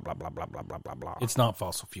 blah, blah, blah, blah, blah, blah, blah, blah, blah. It's not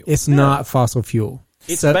fossil fuel. It's not fossil fuel.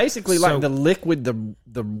 It's basically like the liquid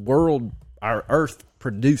the world, our Earth,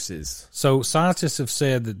 produces. So scientists have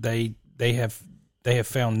said that they have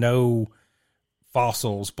found no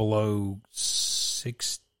fossils below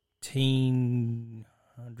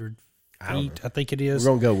 1,600 feet. I think it is.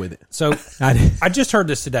 We're gonna go with it. So I just heard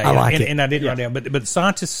this today, I like it. and I didn't write down. But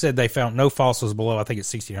scientists said they found no fossils below. I think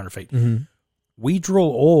it's 1,600 feet. Mm-hmm. We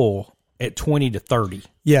drill oil at 20 to 30.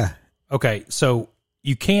 Yeah. Okay, so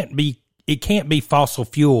it can't be fossil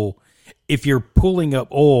fuel if you're pulling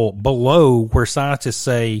up oil below where scientists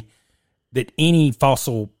say that any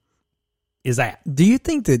fossil is at. Do you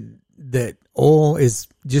think that oil is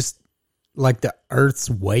just like the Earth's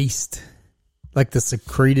waste? Like the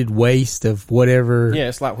secreted waste of whatever? Yeah,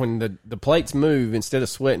 it's like when the plates move, instead of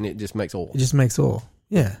sweating, it just makes oil. It just makes oil.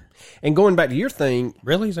 Yeah. And going back to your thing,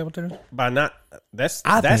 Really? Is that what they're doing? That's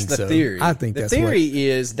think the so. theory. I think the that's theory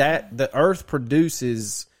is that the Earth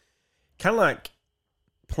produces, kind of like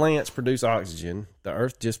plants produce oxygen, the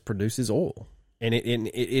Earth just produces oil, and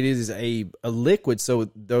it is a liquid. So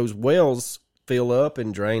those wells fill up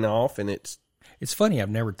and drain off, and it's funny. I've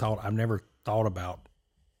never thought about.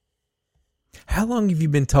 How long have you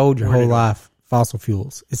been told your whole life fossil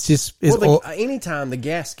fuels? It's anytime the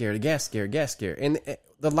gas scare, and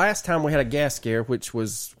the last time we had a gas scare, which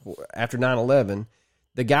was after 9/11,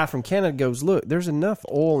 the guy from Canada goes, "Look, there's enough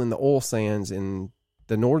oil in the oil sands in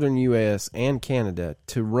the northern U.S. and Canada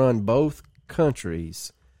to run both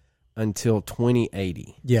countries until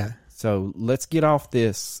 2080. Yeah. So let's get off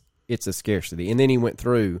this. It's a scarcity." And then he went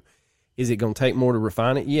through, is it going to take more to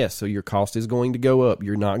refine it? Yes. So your cost is going to go up.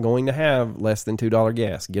 You're not going to have less than $2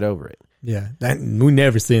 gas. Get over it. Yeah, that we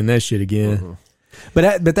never seeing that shit again.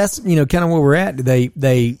 But that's kind of where we're at.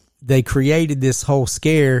 They created this whole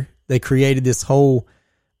scare. They created this whole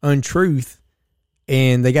untruth,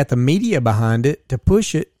 and they got the media behind it to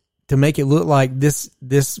push it to make it look like this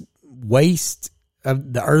waste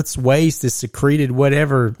of the Earth's waste is secreted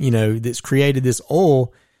whatever that's created this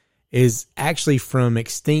oil is actually from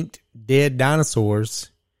extinct dead dinosaurs.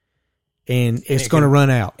 And it's going to run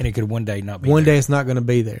out. And it could one day not be One there. day it's not going to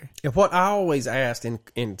be there. And what I always asked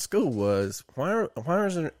in school was, why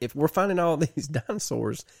is there, if we're finding all these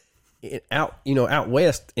dinosaurs out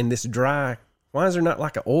west in this dry, why is there not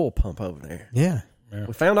like an oil pump over there? Yeah.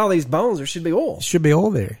 We found all these bones. There should be oil. It should be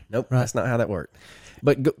oil there. Nope, that's not how that worked.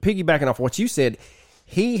 But piggybacking off what you said,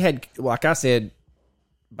 he had, like I said,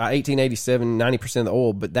 by 1887, 90% of the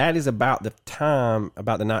oil, but that is about the time,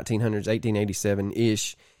 about the 1900s,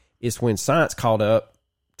 1887-ish, is when science caught up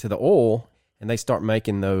to the oil and they start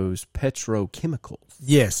making those petrochemicals.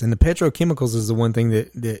 Yes, and the petrochemicals is the one thing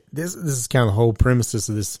that this is kind of the whole premises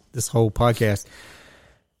of this whole podcast.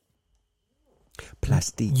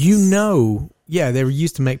 Plastics. They were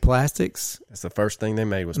used to make plastics. That's the first thing they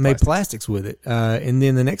made was Made plastics. plastics with it. And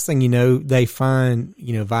then the next thing you know, they find,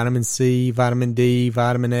 vitamin C, vitamin D,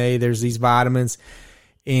 vitamin A. There's these vitamins,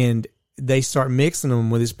 and they start mixing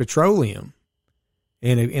them with this petroleum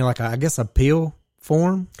in like, I guess, a pill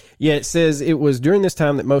form. Yeah, it says it was during this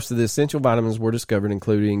time that most of the essential vitamins were discovered,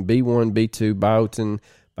 including B1, B2, biotin,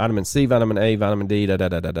 vitamin C, vitamin A, vitamin D,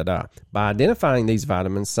 By identifying these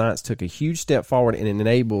vitamins, science took a huge step forward and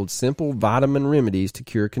enabled simple vitamin remedies to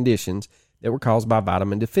cure conditions that were caused by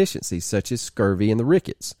vitamin deficiencies, such as scurvy and the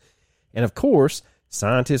rickets. And of course,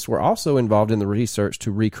 scientists were also involved in the research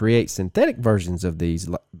to recreate synthetic versions of these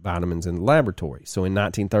vitamins in the laboratory. So in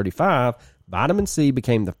 1935, vitamin C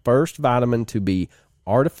became the first vitamin to be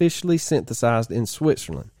artificially synthesized in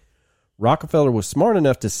Switzerland. Rockefeller was smart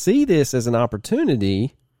enough to see this as an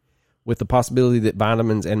opportunity with the possibility that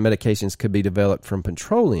vitamins and medications could be developed from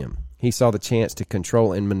petroleum. He saw the chance to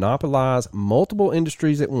control and monopolize multiple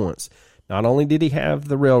industries at once. Not only did he have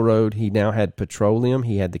the railroad, he now had petroleum,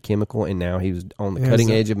 he had the chemical, and now he was on the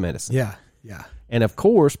cutting edge of medicine. Yeah. And of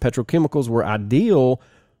course, petrochemicals were ideal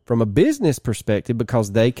from a business perspective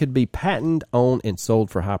because they could be patented, owned, and sold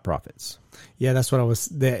for high profits. Yeah, that's what I was.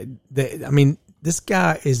 This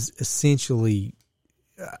guy is essentially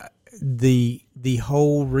the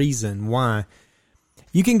whole reason why.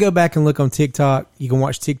 You can go back and look on TikTok. You can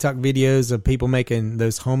watch TikTok videos of people making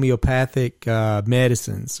those homeopathic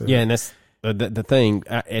medicines. Yeah, and that's the thing.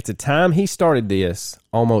 At the time he started this,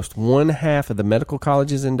 almost one half of the medical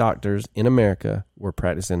colleges and doctors in America were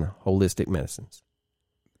practicing holistic medicines.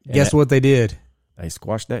 Guess what they did? They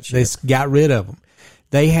squashed that shit. They got rid of them.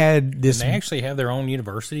 They had this. And they actually have their own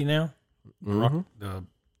university now. The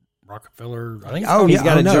Rockefeller, I think. He's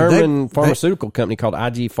got a German pharmaceutical company called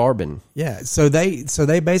IG Farben. Yeah, so they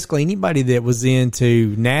basically, anybody that was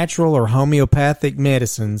into natural or homeopathic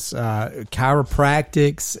medicines,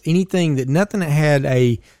 chiropractics, nothing that had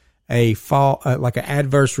like an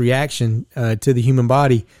adverse reaction to the human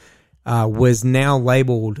body was now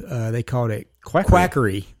labeled. They called it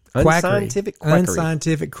quackery. Unscientific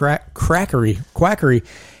quackery,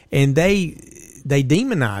 and they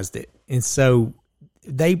demonized it, and so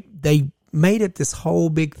they made it this whole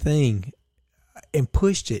big thing and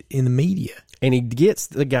pushed it in the media. And he gets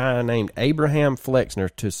the guy named Abraham Flexner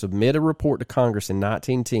to submit a report to Congress in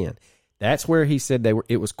 1910. That's where he said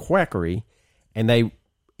it was quackery, and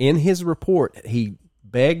in his report he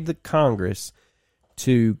begged the Congress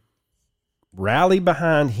to rally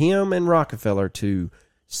behind him and Rockefeller to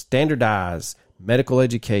standardize medical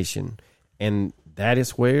education, and that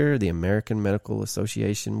is where the American Medical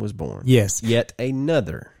Association was born. Yes. Yet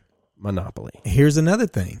another monopoly. Here's another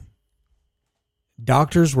thing.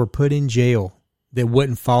 Doctors were put in jail that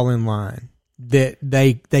wouldn't fall in line. That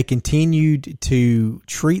they continued to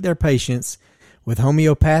treat their patients with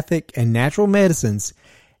homeopathic and natural medicines,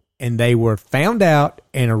 and they were found out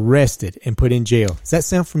and arrested and put in jail. Does that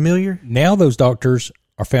sound familiar? Now those doctors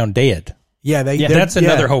are found dead. Yeah, that's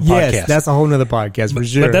another whole podcast. Yes, that's a whole nother podcast for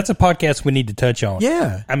sure. But that's a podcast we need to touch on.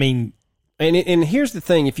 Yeah. I mean, and here's the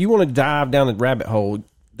thing: if you want to dive down the rabbit hole,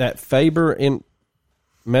 that Faber in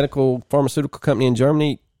medical pharmaceutical company in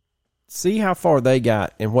Germany, see how far they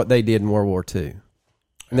got and what they did in World War II,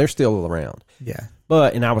 and they're still around. Yeah.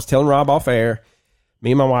 And I was telling Rob off air,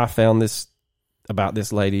 me and my wife found this about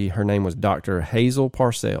this lady. Her name was Dr. Hazel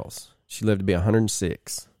Parcells. She lived to be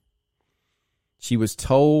 106. She was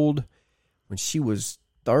told when she was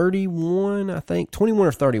 31, I think, 21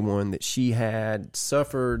 or 31, that she had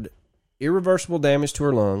suffered irreversible damage to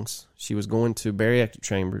her lungs. She was going to bariatric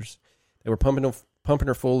chambers. They were pumping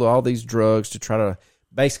her full of all these drugs to try to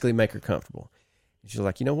basically make her comfortable. And she's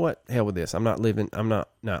like, you know what? Hell with this. I'm not living.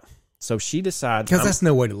 No. So she decides. Because that's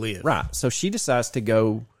no way to live. Right. So she decides to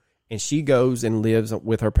go, and she goes and lives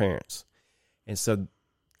with her parents. And so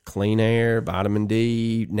clean air, vitamin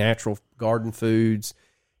D, natural garden foods.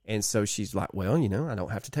 And so she's like, well, you know, I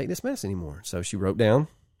don't have to take this medicine anymore. So she wrote down,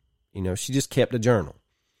 you know, she just kept a journal.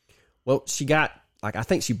 Well, she got, like, I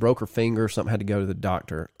think she broke her finger or something, had to go to the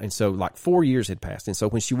doctor. And so, like, 4 years had passed. And so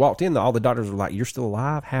when she walked in, all the doctors were like, you're still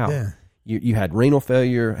alive? How? Yeah. You had renal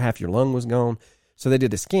failure. Half your lung was gone. So they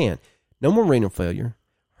did a scan. No more renal failure.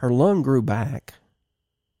 Her lung grew back.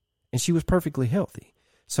 And she was perfectly healthy.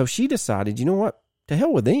 So she decided, you know what? To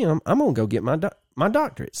hell with them. I'm going to go get my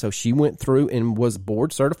doctorate. So she went through and was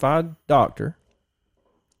board certified doctor.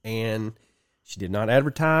 And she did not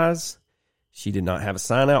advertise. She did not have a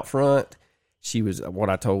sign out front. She was, what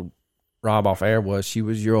I told Rob off air was, she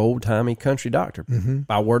was your old timey country doctor. Mm-hmm.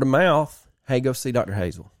 By word of mouth, hey, go see Dr.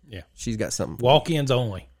 Hazel. Yeah. She's got something. Walk-ins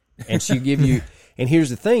only. And she give you, and here's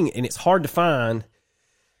the thing, and it's hard to find,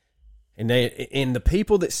 and the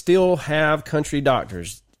people that still have country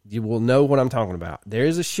doctors, you will know what I'm talking about. There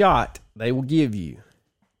is a shot they will give you.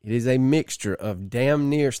 It is a mixture of damn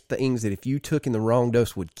near things that if you took in the wrong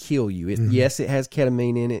dose would kill you. Yes, it has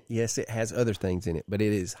ketamine in it. Yes, it has other things in it. But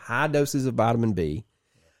it is high doses of vitamin B,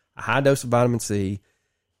 a high dose of vitamin C,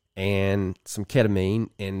 and some ketamine.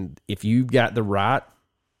 And if you've got the right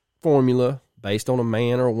formula based on a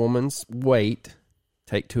man or a woman's weight,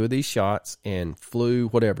 take 2 of these shots and flu,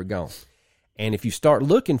 whatever, gone. And if you start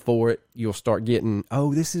looking for it, you'll start getting,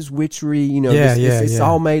 oh, this is witchery. You know, it's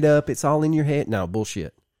all made up. It's all in your head. No,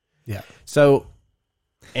 bullshit. Yeah. So,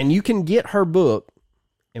 and you can get her book,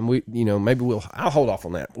 and we, you know, maybe I'll hold off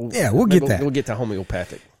on that. We'll get that. We'll get to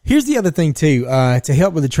homeopathic. Here's the other thing too. To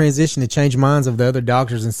help with the transition to change minds of the other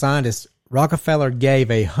doctors and scientists, Rockefeller gave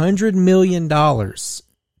 $100 million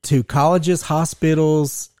to colleges,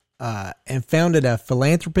 hospitals, and founded a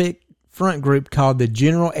philanthropic front group called the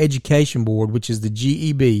General Education Board, which is the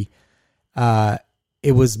GEB.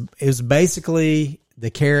 It was basically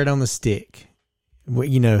the carrot on the stick.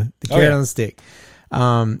 You know, the carrot on the stick.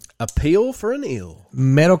 A pill for an ill.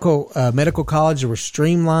 Medical colleges were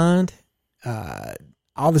streamlined.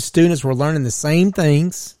 All the students were learning the same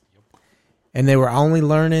things, and they were only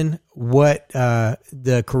learning what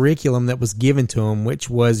the curriculum that was given to them, which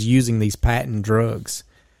was using these patent drugs.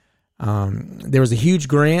 There was a huge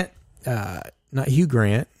grant, not Hugh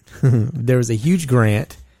Grant. There was a huge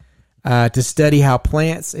grant to study how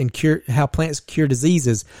plants cure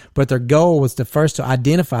diseases, but their goal was to first to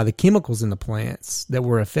identify the chemicals in the plants that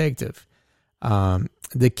were effective.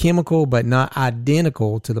 The chemical, but not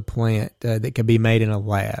identical to the plant that could be made in a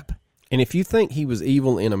lab. And if you think he was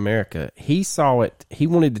evil in America, he saw it. He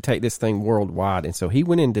wanted to take this thing worldwide, and so he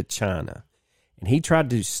went into China, and he tried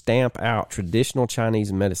to stamp out traditional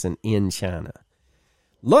Chinese medicine in China.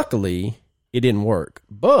 Luckily, it didn't work,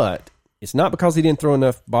 but it's not because he didn't throw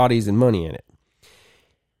enough bodies and money in it.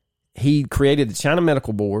 He created the China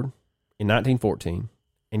Medical Board in 1914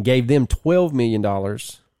 and gave them $12 million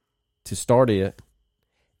to start it,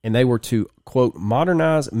 and they were to, quote,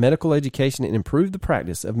 modernize medical education and improve the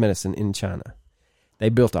practice of medicine in China. They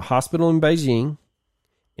built a hospital in Beijing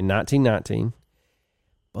in 1919,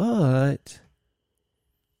 but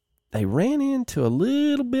they ran into a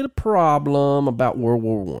little bit of problem about World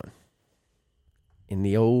War I. In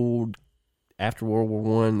the old, after World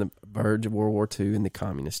War I, the verge of World War II, and the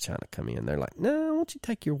communist China come in. They're like, no, why don't you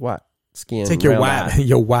take your white skin, take your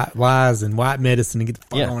white wise and white medicine and get the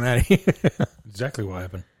fuck on out of here. Exactly what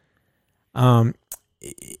happened.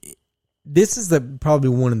 This is probably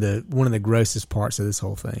one of the grossest parts of this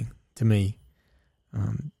whole thing to me.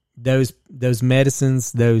 Those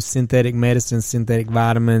medicines, those synthetic medicines, synthetic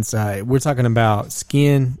vitamins. We're talking about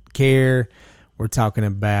skin care. We're talking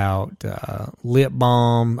about lip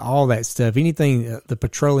balm, all that stuff. Anything, the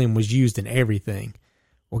petroleum was used in everything.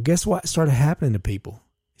 Well, guess what started happening to people?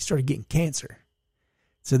 They started getting cancer.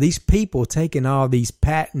 So these people taking all these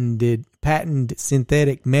patented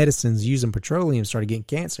synthetic medicines using petroleum started getting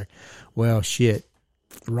cancer. Well, shit.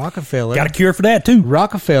 Rockefeller. Got a cure for that, too.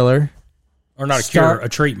 Rockefeller. Or not a cure, a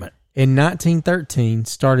treatment. In 1913,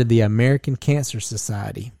 started the American Cancer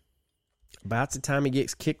Society. About the time he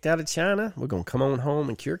gets kicked out of China, we're going to come on home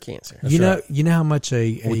and cure cancer. You know how much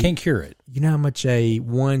we can't cure it. You know how much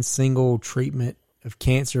one single treatment of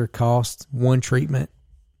cancer costs? One treatment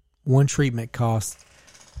costs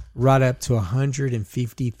right up to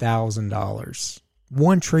 $150,000.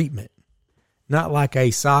 One treatment. Not like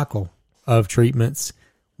a cycle of treatments.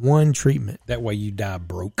 One treatment. That way you die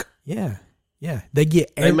broke. Yeah. Yeah, they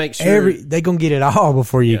get They make sure- they gonna get it all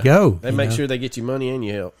before you go. They make sure they get you money and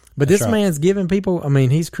you help. But That's this right. man's giving people. I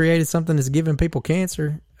mean, he's created something that's giving people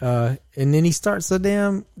cancer, and then he starts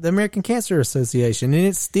the American Cancer Association, and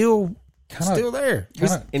it's still there.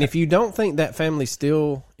 And if you don't think that family's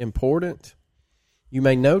still important, you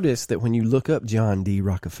may notice that when you look up John D.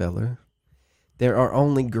 Rockefeller, there are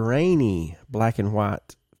only grainy black and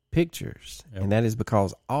white pictures. Yep. And that is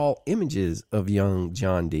because all images of young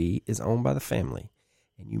John D. is owned by the family.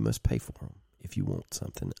 And you must pay for them if you want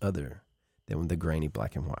something other than the grainy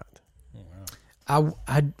black and white.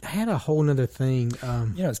 I had a whole nother thing.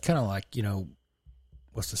 You know, it's kind of like,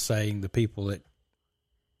 what's the saying? The people that,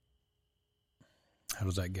 how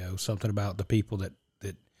does that go? Something about the people that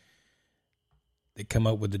come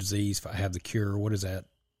up with the disease, have the cure. What is that?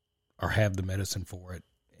 Or have the medicine for it.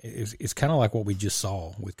 It's kind of like what we just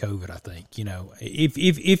saw with COVID. I think,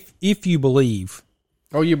 if you believe.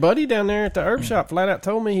 Oh, your buddy down there at the herb shop flat out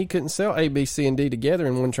told me he couldn't sell A, B, C, and D together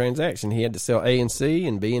in one transaction. He had to sell A and C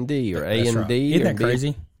and B and D, or A That's and right. D. Isn't or that B.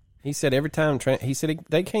 crazy? He said every time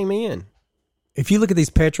they came in. If you look at these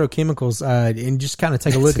petrochemicals and just kind of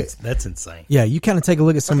take a look at, That's insane. yeah, you kind of take a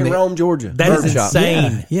look at some In of the, Rome, Georgia. That herb is shop.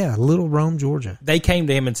 insane. yeah, little Rome, Georgia. They came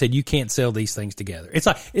to him and said, "You can't sell these things together." It's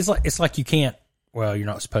like you can't. Well, you're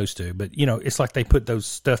not supposed to, but it's like they put those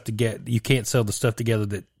stuff together. You can't sell the stuff together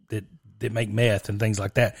that make meth and things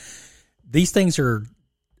like that. These things are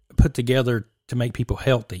put together to make people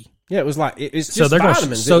healthy. Yeah, it was like it's just So they're gonna-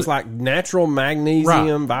 vitamins. so- It was like natural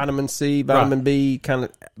magnesium, vitamin C, vitamin B, kind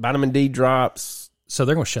of vitamin D drops. So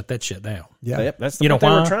they're going to shut that shit down. Yeah, Yep, that's You know what they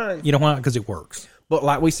why? were trying. You know why? Because it works. But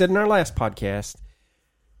like we said in our last podcast,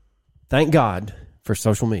 thank God for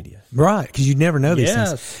social media. right. Because you never know these Yes.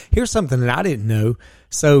 things. Here's something that I didn't know.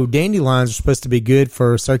 So dandelions are supposed to be good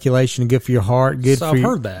for circulation, good for your heart, good So for I've your,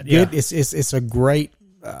 heard that, Good. yeah. It's a great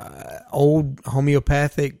old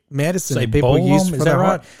homeopathic medicine They that people boil use them? for Is their that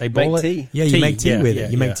heart. right? They boil Make it. tea. Yeah, you make tea with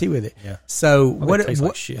it. You make yeah. tea with it. Yeah. So it tastes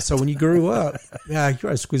like shit. So when you grew up, yeah, you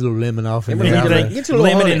gotta squeeze a little lemon off and Get there. you a little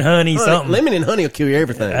Lemon and honey, something. Lemon and honey will cure you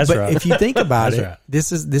everything. That's But right. if you think about That's it, right.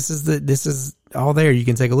 this is all there. You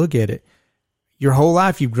can take a look at it. Your whole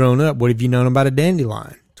life you've grown up. What have you known about a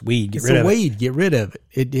dandelion? It's weed. Get It's rid a of it. weed. Get rid of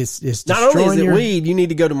it. It's Not only is destroying it your weed, you need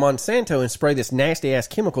to go to Monsanto and spray this nasty ass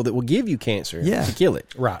chemical that will give you cancer Yeah. to kill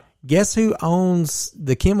it. Right. Guess who owns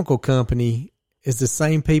the chemical company is the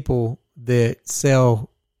same people that sell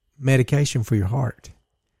medication for your heart.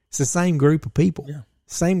 It's the same group of people. Yeah.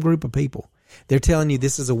 Same group of people. They're telling you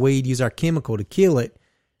this is a weed, use our chemical to kill it.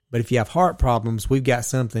 But if you have heart problems, we've got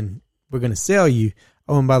something we're going to sell you.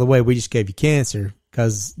 Oh, and by the way, we just gave you cancer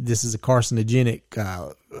because this is a carcinogenic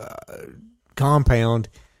compound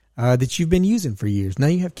that you've been using for years. Now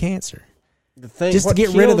you have cancer. The thing, Just to what get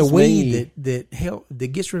rid of the kills weed me- that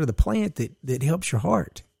gets rid of the plant that helps your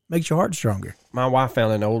heart, makes your heart stronger. my wife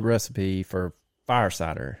found an old recipe for fire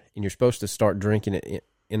cider, and you're supposed to start drinking it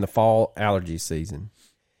in the fall allergy season.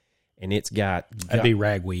 And it's got That'd be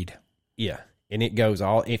ragweed. yeah, and it goes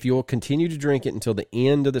all. If you'll continue to drink it until the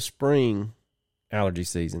end of the spring allergy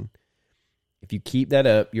season, if you keep that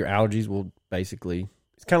up, your allergies will basically.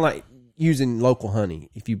 It's kind of like using local honey.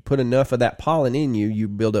 If you put enough of that pollen in you, you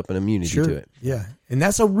build up an immunity to it. Yeah, and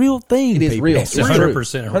that's a real thing. It is people. real. It's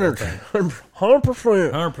 100% a real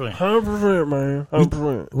 100%, 100%. man,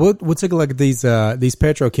 100%. We'll take a look at these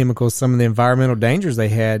petrochemicals. Some of the environmental dangers they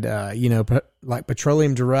had. Like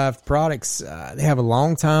petroleum derived products, they have a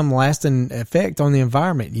long time lasting effect on the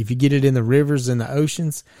environment. If you get it in the rivers and the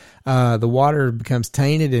oceans, the water becomes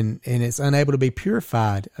tainted and it's unable to be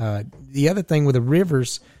purified. The other thing with the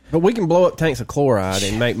rivers. But we can blow up tanks of chloride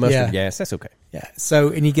and make mustard Yeah. gas. That's okay. Yeah. So,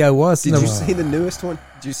 and you go, well, Did you see the newest one?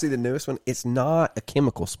 Did you see the newest one? It's not a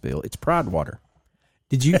chemical spill. It's Pride water.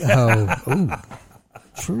 Did you? Ooh,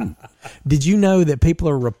 true. Did you know that people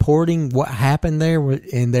are reporting what happened there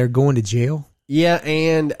and they're going to jail? Yeah,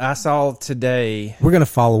 and I saw today. We're going to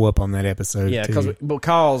follow up on that episode. Yeah, too.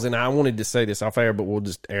 because, and I wanted to say this off air, but we'll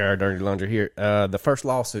just air our dirty laundry here. The first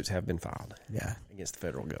lawsuits have been filed Yeah. against the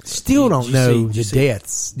federal government. Still don't you know see- the did you see-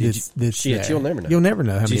 deaths. that's Shit, there. you'll never know. You'll never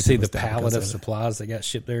know how Did many you see people the died pallet because of it. supplies that got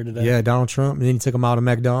shipped there today? Yeah, Donald Trump. And then he took them all to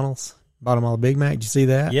McDonald's. Bought them all a Big Mac. Did you see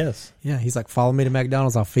that? Yes. Yeah, he's like, follow me to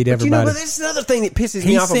McDonald's. I'll feed But you know, everybody. but that's another thing that pisses He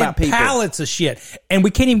me off sent about people. pallets of shit, and we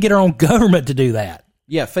can't even get our own government to do that.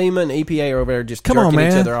 Yeah, FEMA and EPA are over there just Come on, jerking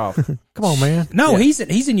man. each other off. Come on, man. No, he's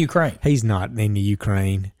in Ukraine. He's not in the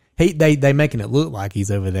Ukraine. They making it look like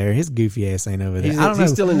he's over there. His goofy ass ain't over there. I don't know.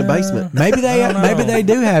 He's still in the basement. Maybe they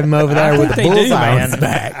do have him over there with the They do, bullseye on man. his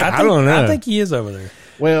back. I think- don't know. I think he is over there.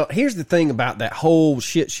 Well, here's the thing about that whole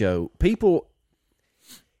shit show. People,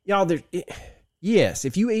 y'all, Yes,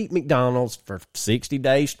 if you eat McDonald's for 60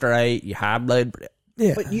 days straight, you high blood.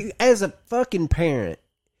 Yeah. But you, as a fucking parent,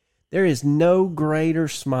 there is no greater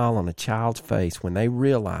smile on a child's face when they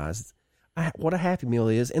realize what a Happy Meal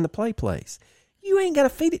is in the play place. You ain't got to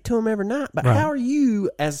feed it to them every night. But Right. how are you,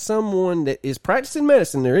 as someone that is practicing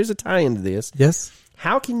medicine, there is a tie into this. Yes.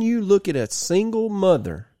 How can you look at a single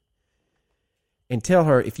mother and tell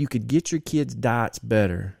her if you could get your kids' diets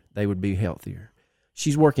better, they would be healthier?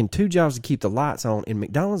 She's working 2 jobs to keep the lights on, and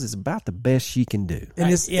McDonald's is about the best she can do.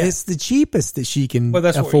 And it's Yeah. it's the cheapest that she can Well,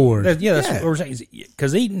 that's afford. What, that's what we're saying.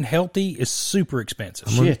 Because eating healthy is super expensive.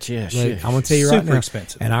 Shit. Like, I'm gonna tell you right Super now.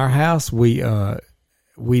 expensive. In our house,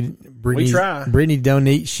 Brittany try. Brittany don't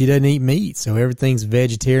eat. She doesn't eat meat, so everything's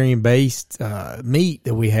vegetarian based meat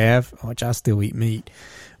that we have. Which I still eat meat,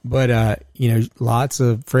 but lots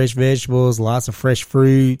of fresh vegetables, lots of fresh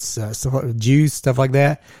fruits, juice, stuff like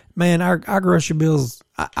that. Man, our grocery bills.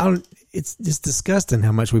 It's just disgusting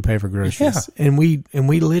how much we pay for groceries, and we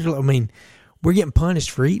literally. I mean, we're getting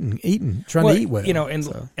punished for trying to eat well.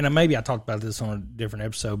 And maybe I talked about this on a different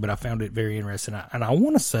episode, but I found it very interesting. And I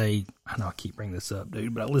want to say, I know I keep bringing this up,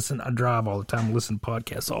 dude, but I drive all the time, I listen to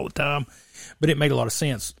podcasts all the time, but it made a lot of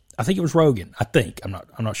sense. I think it was Rogan. I'm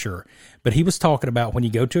not sure, but he was talking about when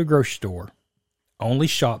you go to a grocery store, only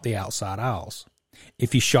shop the outside aisles.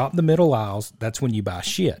 If you shop the middle aisles, that's when you buy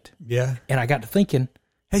shit. Yeah, And I got to thinking,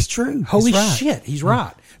 it's true. holy That's right. shit, he's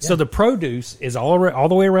right. So the produce is all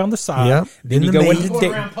the way around the side. Yep. Then Then you the go meat. into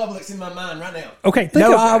Publix in my mind right now. okay. Think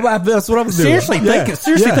No, of, that's what I was doing. seriously,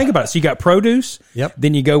 think about it. So you got produce. Yep.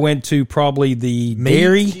 Then you go into probably the Meat,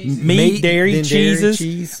 dairy, cheeses. meat, dairy, then cheeses,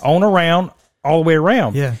 cheese. on around, all the way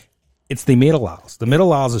around. Yeah. It's the middle aisles. The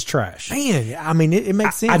middle aisles is trash. Man, I mean, it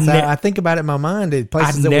makes sense. I I think about it in my mind. The I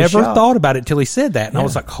places that never we shop. thought about it till he said that, and I Yeah.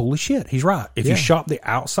 was like, "Holy shit, he's right." If Yeah. you shop the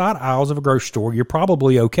outside aisles of a grocery store, you're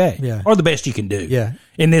probably okay, Yeah. or the best you can do, Yeah.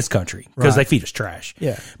 in this country because Right. they feed us trash,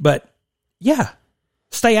 Yeah. But yeah,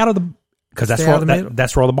 stay out of the because that's Stay where out of the middle.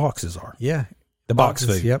 that's where all the boxes are, Yeah. the box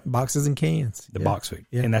Boxes, food, Yep. Boxes and cans. the Yeah. box food,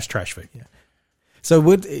 Yeah. and that's trash food. So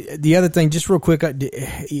what the other thing, just real quick,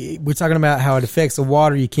 we're talking about how it affects the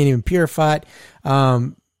water. You can't even purify it.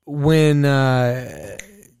 When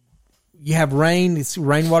you have rain,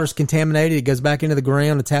 rainwater is contaminated. It goes back into the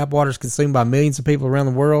ground. The tap water is consumed by millions of people around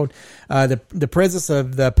the world. The presence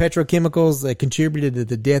of the petrochemicals that contributed to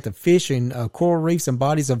the death of fish and coral reefs and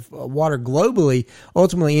bodies of water globally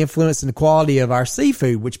ultimately influencing the quality of our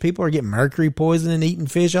seafood, which people are getting mercury poisoning, eating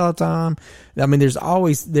fish all the time. I mean, there's all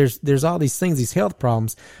these things, these health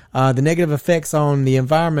problems. The negative effects on the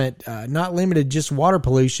environment, not limited to just water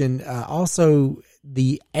pollution, also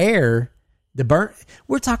the air.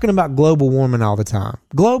 We're talking about global warming all the time.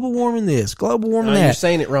 Global warming this, global warming No, that. you're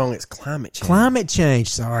saying it wrong. It's climate change. Climate change.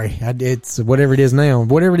 Sorry. It's whatever it is now,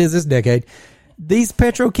 whatever it is this decade. These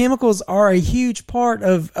petrochemicals are a huge part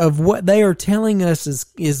of what they are telling us is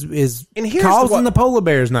And here's causing what- the polar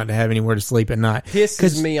bears not to have anywhere to sleep at night.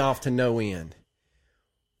 Pisses me off to no end.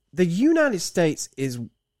 The United States is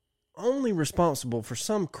only responsible for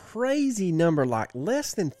some crazy number, like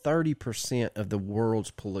less than 30% of the world's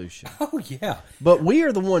pollution. Oh yeah. But we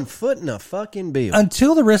are the one footing a fucking bill.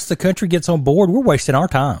 Until the rest of the country gets on board, we're wasting our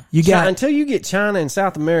time. You got Until you get China and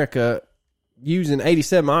South America using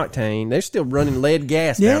 87 octane, they're still running lead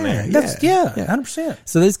gas down there. That's 100%.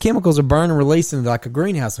 So these chemicals are burning, releasing like a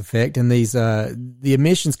greenhouse effect, and these the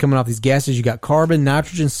emissions coming off these gases. You got carbon,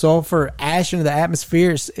 nitrogen, sulfur, ash into the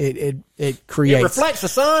atmosphere. It creates. It reflects the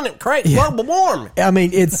sun and creates global warming. I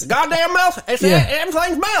mean, it's Goddamn melt.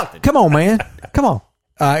 Everything's melted. come on, man, come on.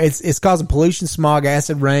 It's causing pollution, smog,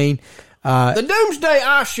 acid rain. The doomsday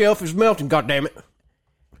ice shelf is melting. Goddamn it.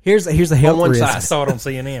 Here's a health one risk. side. I saw it on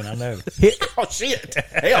CNN. I know. Oh shit!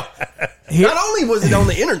 Hell, not only was it on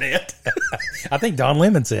the internet, I think Don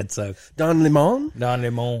Lemon said so. Don Lemon, Don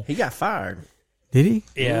Lemon. he got fired. Did he?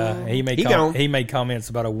 Yeah, he made gone. he made comments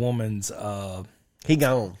about a woman's He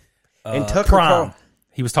gone. And Tucker prime. Carl-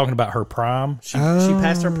 He was talking about her prime, she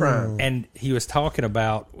passed her prime. and he was talking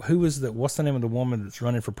about what's the name of the woman that's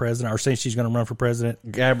running for president, or saying she's going to run for president?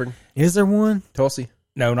 Gabbard, Is there one? Tulsi,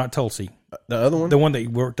 No, not Tulsi. the other one. The one that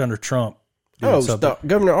worked under Trump. doing Oh, something.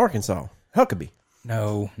 Governor of Arkansas, Huckabee,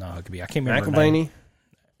 No, it could be. I can't remember her name. McElvaney.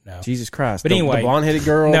 No. Jesus Christ! But the anyway, blonde-headed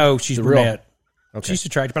girl. No, she's the brunette. Okay. She's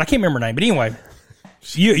attractive, but I can't remember her name. But anyway,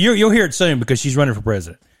 you'll hear it soon because she's running for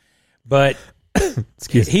president. But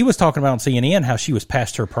he was talking about on CNN how she was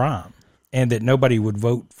past her prime and that nobody would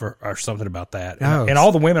vote for or something about that. Oh. And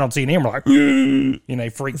all the women on CNN were like, they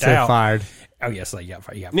freaked They're out. fired. Oh yes, they got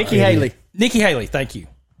fired. Nikki Haley. Nikki Haley, thank you.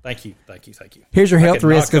 Thank you. Here's your I health could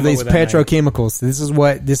not risk come of up these with that name. petrochemicals. This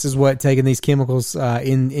is what taking these chemicals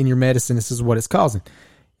in your medicine. This is what it's causing: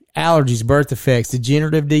 allergies, birth defects,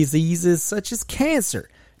 degenerative diseases such as cancer,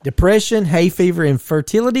 depression, hay fever,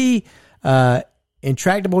 infertility,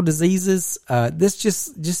 intractable diseases. This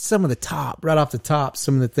just some of the top, right off the top,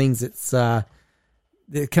 some of the things that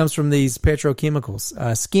comes from these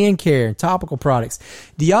petrochemicals. Skin care and topical products.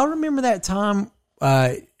 Do y'all remember that time?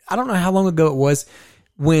 I don't know how long ago it was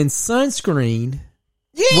when sunscreen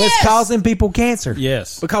was causing people cancer.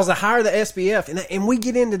 Yes. Because the higher the SPF, and we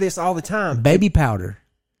get into this all the time. Baby powder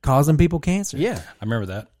causing people cancer. Yeah. I remember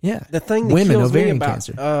that. Yeah. The thing that Women, kills me ovarian about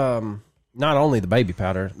cancer. not only the baby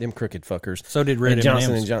powder, them crooked fuckers. So did Red and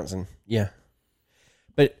Johnson M&Ms. and Johnson. Yeah.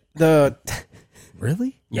 But the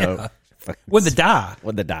Really? no, Yeah. With the dye.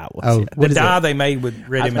 what the dye was. Oh, yeah. what The is dye it? they made with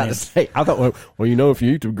Red I was about to M&Ms. say, I thought, well, you know, if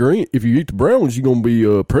you eat the brown ones, you're gonna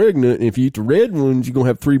be pregnant, and if you eat the red ones, you're gonna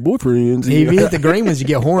have 3 boyfriends. If you eat the green ones, you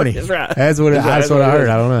get horny. That's right. That's what I heard.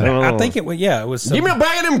 I don't know. I think it was, yeah, it was. Give me a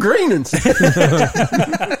bag of them green ones.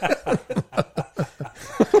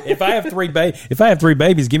 If I have three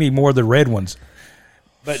babies, give me more of the red ones.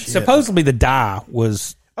 But supposedly the dye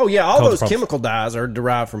was. Oh yeah, all Cause those problems. chemical dyes are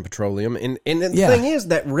derived from petroleum, and the Yeah. thing is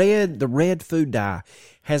that the red food dye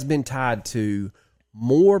has been tied to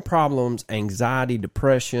more problems, anxiety,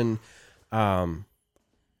 depression. I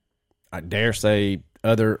dare say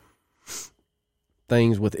other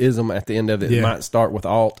things with ism at the end of it. Yeah. It might start with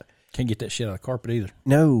alt. Can't get that shit out of the carpet either.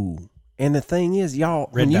 No, and the thing is, y'all,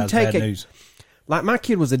 Red when you dye's take bad news. like my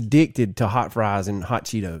kid was addicted to hot fries and hot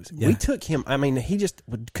Cheetos. Yeah. We took him. I mean, he just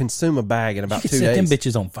would consume a bag in You about could 2 set them days.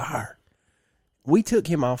 bitches on fire. We took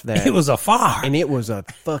him off that. It was a fire. and it was a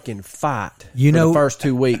fucking fight. You for know- the first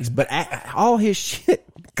 2 weeks, but all his shit.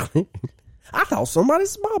 I thought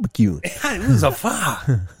somebody's barbecuing. It was a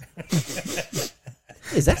fire.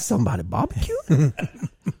 Is that somebody barbecuing?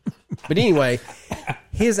 But anyway,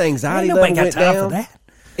 his anxiety Ain't level nobody got went time down. for that.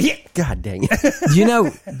 Yeah, God dang it! Do you know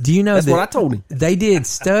That's that what I told him. they did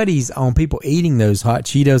studies on people eating those hot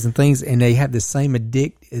Cheetos and things, and they have the same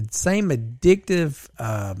addictive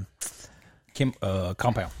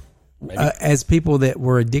Compound. Maybe. as people that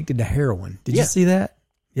were addicted to heroin. Did Yeah. you see that?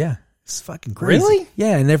 Yeah, it's fucking crazy. Really?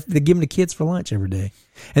 Yeah, and they give them to kids for lunch every day,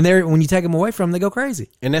 and when you take them away from them, they go crazy.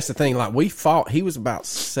 And that's the thing. Like we fought. He was about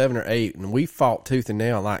 7 or 8, and we fought tooth and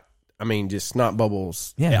nail. Like I mean, just snot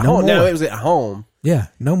bubbles. Yeah, at no home. No, more. it was at home. Yeah,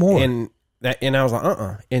 no more. And I was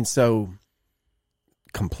like, And so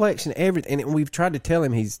complexion, everything. And we've tried to tell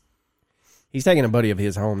him he's taking a buddy of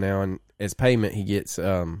his home now, and as payment he gets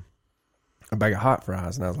a bag of hot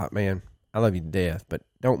fries. And I was like, man, I love you to death, but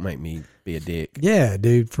don't make me be a dick. Yeah,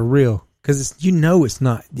 dude, for real. Because it's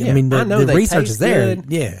not. Yeah, I mean, I know the they research taste is there. good.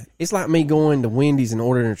 Yeah, It's like me going to Wendy's and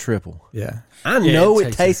ordering a triple. yeah. I Yeah, know it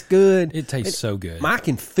it tastes good. It tastes so good. I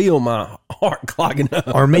can feel my heart clogging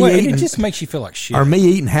up. Or me Well, eating, it just makes you feel like shit. or me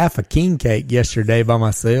eating half a king cake yesterday by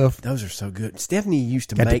myself. Those are so good. Stephanie used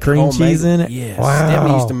to Got the make cream homemade- cheese in it. Yes. Wow,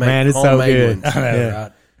 Stephanie used to make man, it's so homemade good. ones. I know, Yeah.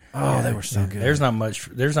 right? Oh, they were so good. There's not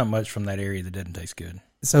much from that area that doesn't taste good.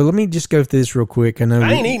 So let me just go through this real quick. I know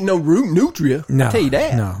I ain't eating no root nutria. No, I'll tell you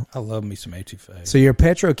that. No. I love me some etouffee. So your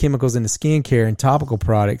petrochemicals in the skincare and topical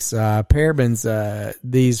products, parabens,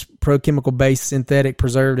 these prochemical-based synthetic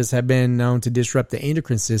preservatives have been known to disrupt the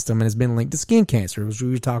endocrine system and has been linked to skin cancer, which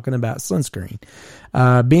we were talking about sunscreen.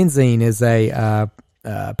 Benzene is a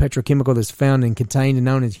petrochemical that's found and contained and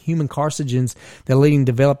known as human carcinogens that leading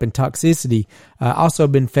to developing toxicity, also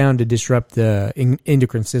been found to disrupt the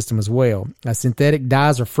endocrine system as well. Synthetic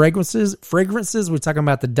dyes or fragrances, we're talking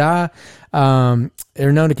about the dye,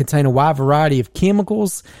 they're known to contain a wide variety of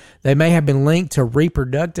chemicals. They may have been linked to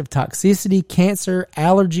reproductive toxicity, cancer,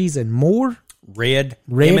 allergies, and more. Red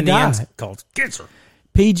Red M&Ms dye. called cancer.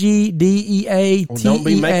 PGDEA, Well, don't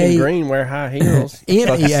be making TEA, green wear high heels. MEA.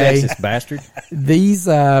 Fucking sexist bastard. These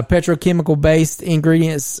petrochemical-based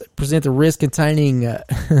ingredients present the risk containing.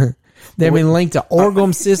 They've been linked to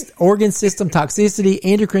organ system toxicity,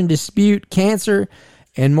 endocrine dispute, cancer,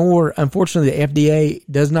 and more. Unfortunately, the FDA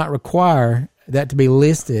does not require that to be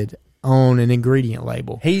listed on an ingredient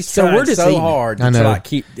label. He's trying eating so it. hard I to know. like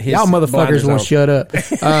keep his Y'all motherfuckers blinders won't on. shut up.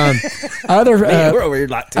 Other Man, we're over here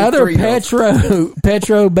like 2, other 3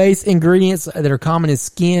 petro-based ingredients that are common in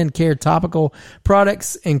skin care topical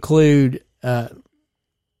products include KY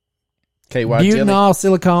jelly. butanol,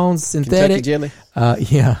 silicones, Kentucky synthetic. jelly.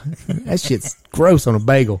 Yeah, that shit's gross on a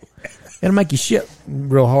bagel. It'll make you shit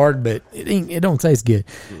real hard, but it don't taste good.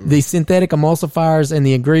 The synthetic emulsifiers and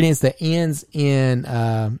the ingredients that ends in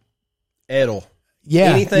Edel.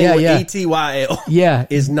 anything with ETYL Yeah.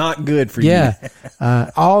 is not good for you.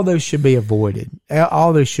 Yeah. All those should be avoided.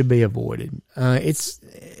 All those should be avoided. I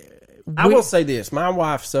will say this. My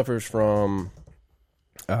wife suffers from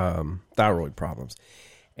thyroid problems.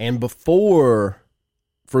 And before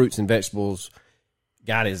fruits and vegetables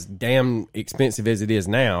got as damn expensive as it is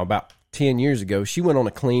now, about 10 years ago, she went on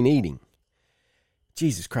a clean eating.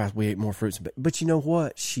 Jesus Christ, we ate more fruits. But you know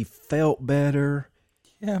what? She felt better.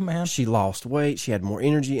 Yeah, man. She lost weight. She had more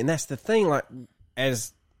energy. And that's the thing, like,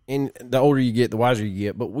 as in the older you get, the wiser you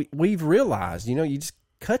get. But we've realized, you just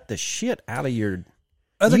cut the shit out of your...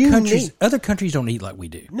 Other countries don't eat like we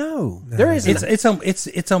do. No. There is...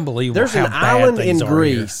 It's unbelievable. There's how an bad island in things are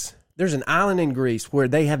Greece. here. There's an island in Greece where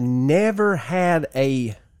they have never had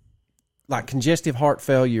a, like, congestive heart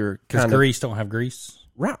failure Because kind of... Greece don't have grease.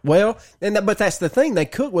 Right. Well, but that's the thing. They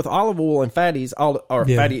cook with olive oil and fatties,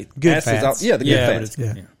 fatty Good acids. fats. The good fats.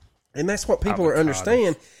 Yeah. And that's what people Avocado.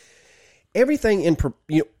 understand. Everything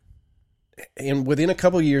and within a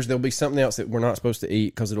couple of years, there'll be something else that we're not supposed to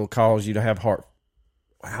eat because it'll cause you to have heart.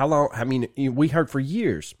 How long? I mean, we heard for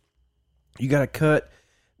years, you got to cut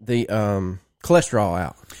the cholesterol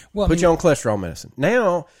out. Well, Put you on cholesterol medicine.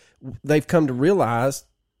 Now they've come to realize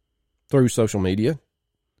through social media,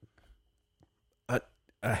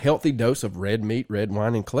 a healthy dose of red meat, red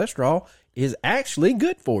wine, and cholesterol is actually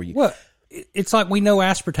good for you. Well, it's like we know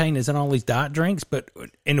aspartame is in all these diet drinks,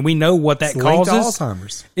 and we know what that It's linked to causes.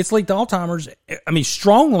 Alzheimer's. It's linked to Alzheimer's. I mean,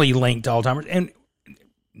 strongly linked to Alzheimer's, and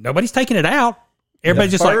nobody's taking it out.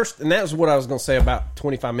 Everybody's just First, and that was what I was going to say about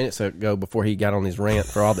 25 minutes ago before he got on his rant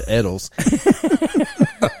for all the edibles.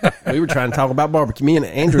 We were trying to talk about barbecue. Me and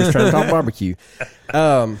Andrew was trying to talk barbecue.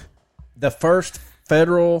 The first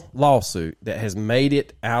federal lawsuit that has made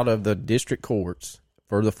it out of the district courts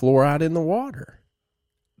for the fluoride in the water.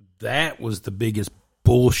 that was the biggest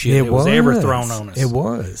bullshit that was ever thrown on us. It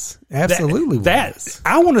was. Absolutely was.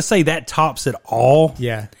 I want to say that tops it all.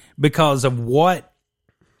 Yeah. Because of what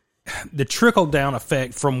the trickle down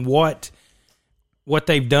effect from what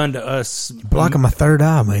they've done to us. Blocking my third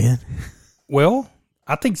eye, man. Well,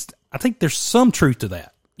 I think there's some truth to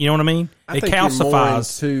that. You know what I mean? It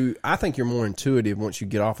calcifies. I think you're more intuitive once you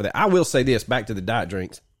get off of that. I will say this, back to the diet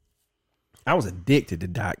drinks. I was addicted to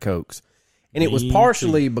Diet Cokes. And it was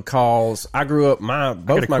partially because I grew up,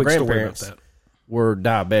 both my grandparents were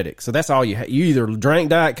diabetic. So that's all you had. You either drank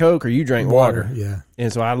Diet Coke or you drank water. Yeah.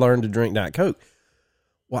 And so I learned to drink Diet Coke.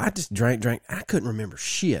 Well, I just drank. I couldn't remember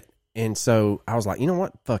shit. And so I was like, you know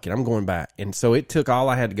what? Fuck it. I'm going back. And so it took all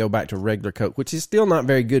I had to go back to regular Coke, which is still not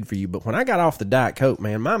very good for you. But when I got off the Diet Coke,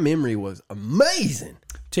 man, my memory was amazing.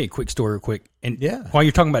 Tell you a quick story real quick. And yeah, while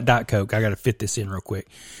you're talking about Diet Coke, I got to fit this in real quick.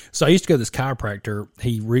 So I used to go to this chiropractor.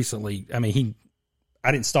 He recently, I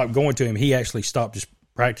didn't stop going to him. He actually stopped his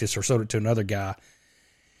practice or sold it to another guy.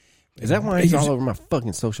 Is that why he's all over my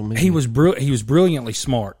fucking social media? He was brilliantly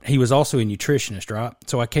smart. He was also a nutritionist, right?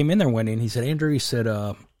 So I came in there one day and he said, Andrew, he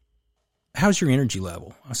said, how's your energy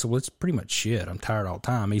level? I said, well, it's pretty much shit. I'm tired all the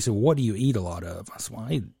time. He said, well, what do you eat a lot of? I said, well,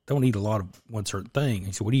 I don't eat a lot of one certain thing.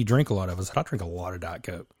 He said, what do you drink a lot of? I said, I drink a lot of Diet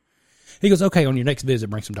Coke. He goes, okay, on your next visit,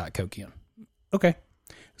 bring some Diet Coke in. Okay.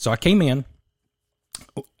 So I came in.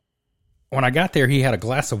 When I got there, he had a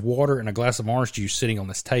glass of water and a glass of orange juice sitting on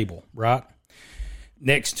this table, right?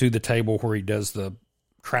 Next to the table where he does the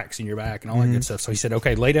cracks in your back and all that good stuff. So he said,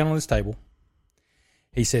 okay, lay down on this table.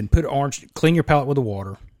 He said, clean your palate with the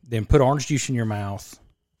water, then put orange juice in your mouth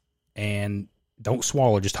and don't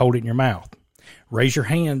swallow, just hold it in your mouth. Raise your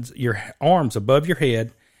arms above your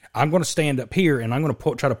head. I'm going to stand up here and I'm going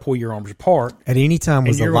to try to pull your arms apart. At any time,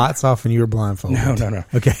 was the lights off and you were blindfolded? No.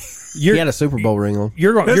 Okay. He had a Super Bowl ring on.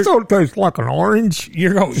 This don't taste like an orange.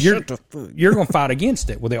 You're going to fight against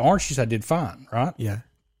it. With the orange juice, I did fine, right? Yeah.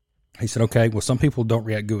 He said, okay, well, some people don't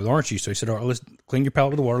react good with orange juice. So he said, all right, let's clean your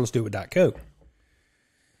palate with the water. Let's do it with Diet Coke.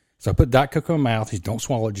 So I put Diet Coke in my mouth. He said, don't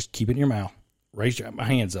swallow it. Just keep it in your mouth. Raise my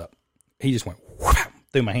hands up. He just went, whoosh,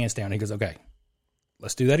 threw my hands down. He goes, okay,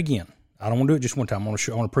 let's do that again. I don't want to do it just one time. I want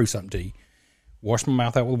to prove something to you. Wash my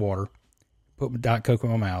mouth out with water. Put my Diet Coke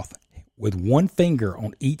in my mouth. With one finger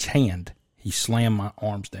on each hand, he slammed my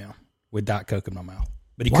arms down with Diet Coke in my mouth.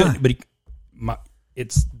 But he couldn't. But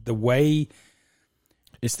it's the way.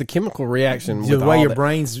 It's the chemical reaction. The way your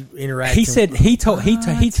brains interact. He said he told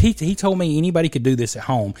me anybody could do this at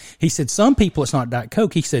home. He said some people it's not Diet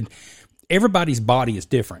Coke. He said everybody's body is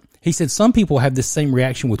different. He said some people have this same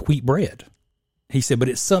reaction with wheat bread. He said, but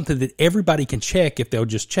it's something that everybody can check if they'll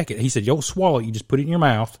just check it. He said you'll swallow it. You just put it in your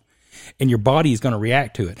mouth, and your body is going to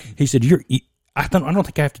react to it. He said I don't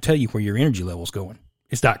think I have to tell you where your energy level is going.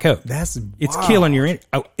 It's Diet Coke. It's killing your.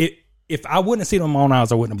 It if I wouldn't have seen it with my own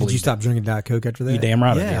eyes, I wouldn't have Did believed you stop drinking Diet Coke after that? You damn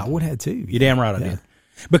right I Yeah, did. I would have too. You damn right I did.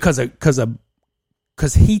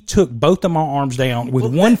 Because he took both of my arms down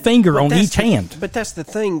with one finger on each hand. But that's the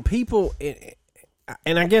thing. People,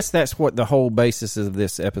 and I guess that's what the whole basis of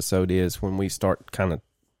this episode is when we start kind of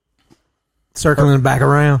Circling back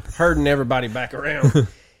around. herding everybody back around.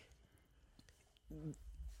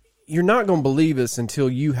 You're not going to believe us until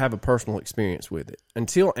you have a personal experience with it.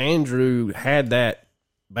 Until Andrew had that,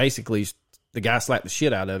 basically, the guy slapped the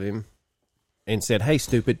shit out of him and said, "Hey,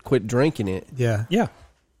 stupid, quit drinking it." Yeah. Yeah.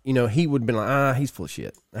 You know, he would have been like, he's full of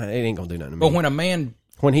shit. It ain't going to do nothing to me. But when a man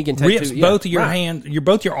when he can take rips two, both of your right. hands,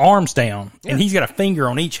 both your arms down, and he's got a finger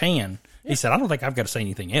on each hand, he said, I don't think I've got to say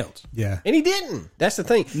anything else. Yeah. And he didn't. That's the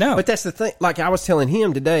thing. No. But that's the thing. Like I was telling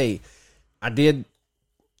him today, I did,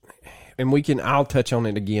 and I'll touch on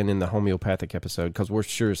it again in the homeopathic episode because we're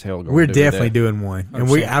sure as hell going We're to do definitely that. doing one.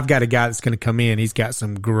 And I've got a guy that's going to come in. He's got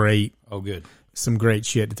some great Good.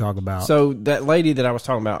 shit to talk about. So that lady that I was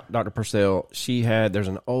talking about, Dr. Purcell, there's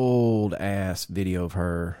an old ass video of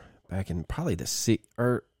her back in probably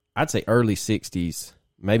I'd say early 60s,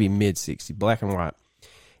 maybe mid 60s, black and white.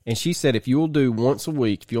 And she said if you'll do once a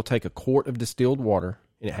week, if you'll take a quart of distilled water,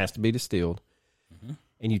 and it has to be distilled,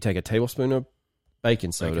 and you take a tablespoon of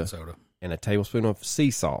baking soda, and a tablespoon of sea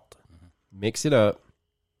salt, mix it up,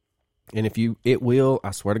 and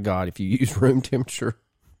I swear to God, if you use room temperature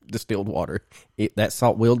distilled water, that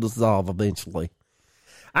salt will dissolve eventually.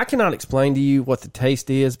 I cannot explain to you what the taste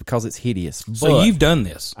is because it's hideous. So but you've done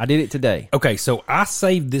this. I did it today. Okay, so I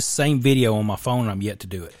saved this same video on my phone, and I'm yet to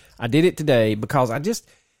do it. I did it today because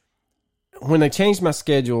when they changed my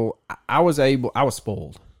schedule, I was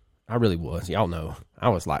spoiled. I really was. Y'all know. I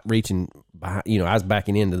was like reaching behind, I was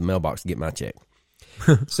backing into the mailbox to get my check.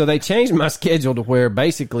 So they changed my schedule to where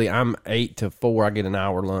basically I'm 8 to 4. I get an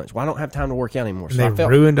hour lunch. Well, I don't have time to work out anymore. So they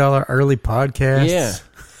ruined all our early podcasts. Yeah.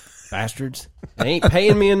 Bastards. They ain't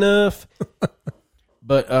paying me enough.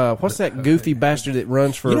 But what's that goofy bastard that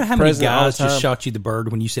runs for You know how many president all guys the time? just shot you the bird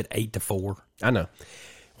when you said 8 to 4? I know.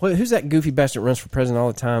 Well, who's that goofy bastard that runs for president all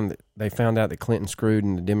the time that they found out that Clinton screwed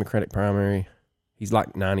in the Democratic primary? He's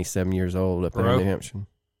like 97 years old up there in New Hampshire.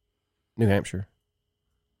 New Hampshire.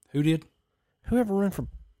 Who did? Whoever ran for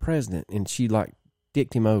president and she like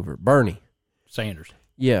dicked him over. Bernie Sanders.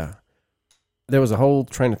 Yeah. There was a whole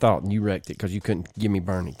train of thought and you wrecked it because you couldn't give me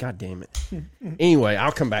Bernie. God damn it. Anyway,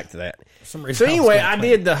 I'll come back to that. For some reason, So anyway, I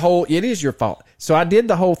did the whole, it is your fault. So I did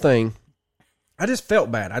the whole thing. I just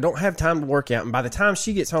felt bad. I don't have time to work out. And by the time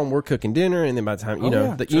she gets home, we're cooking dinner. And then by the time, you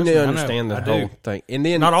Trust me, I understand know. the I whole do. thing. And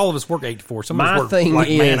then Not all of us work 8 to 4. Some of my us work thing like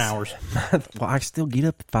is, man hours. well, I still get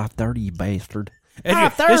up at 5:30, you bastard.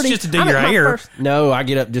 It's just to do your hair. No, I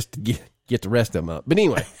get up just to get the rest of them up. But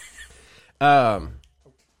anyway,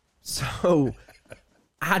 so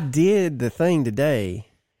I did the thing today,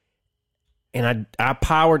 and I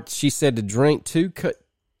powered. She said to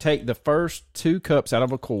take the first 2 cups out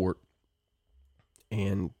of a quart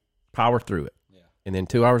and power through it, and then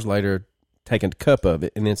 2 hours later, take a cup of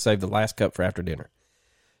it, and then save the last cup for after dinner.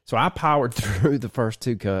 So I powered through the first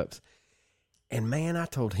 2 cups. And man, I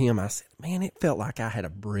told him, I said, man, it felt like I had a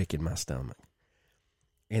brick in my stomach.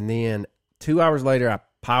 And then 2 hours later, I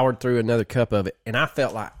powered through another cup of it. And I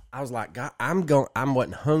felt like, I was like, God, I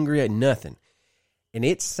wasn't hungry at nothing. And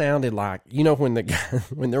it sounded like, when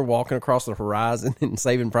when they're walking across the horizon and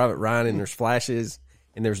Saving Private Ryan and there's flashes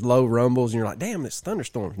and there's low rumbles and you're like, damn, it's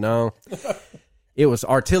thunderstorms. No, it was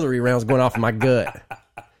artillery rounds going off in my gut.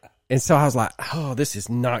 And so I was like, oh, this is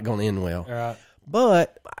not going to end well. All right.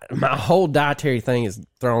 But my whole dietary thing is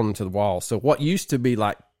thrown into the wall. So what used to be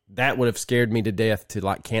like, that would have scared me to death to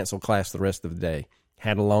like cancel class the rest of the day.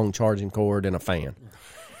 Had a long charging cord and a fan.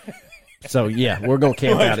 So yeah, we're going to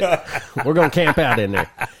camp out. We're going to camp out in there.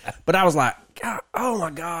 But I was like, God, oh my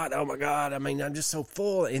God. I mean, I'm just so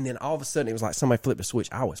full. And then all of a sudden it was like somebody flipped a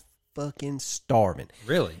switch. I was fucking starving.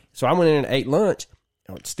 Really? So I went in and ate lunch,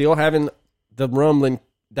 still having the rumbling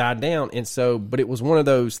died down. And so, but it was one of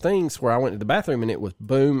those things where I went to the bathroom and it was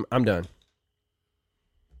boom, I'm done.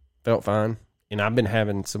 Felt fine. And I've been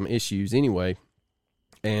having some issues anyway.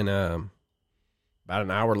 And about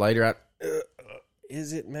an hour later,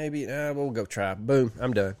 is it maybe? We'll go try. Boom,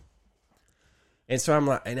 I'm done. And so I'm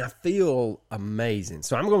like, and I feel amazing.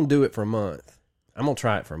 So I'm going to do it for a month. I'm going to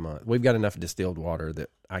try it for a month. We've got enough distilled water that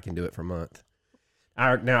I can do it for a month.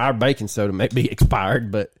 Our baking soda may be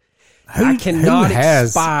expired, but I cannot Who has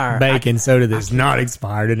expire baking soda that's not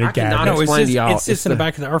expired in a I cannot cabinet. explain to y'all. It sits in the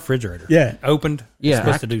back of the refrigerator. Yeah. Opened. Yeah, It's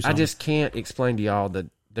supposed to do I something. just can't explain to y'all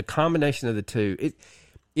the combination of the two.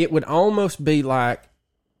 It would almost be like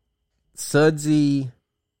sudsy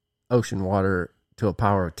ocean water to a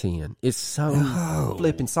power of 10. It's so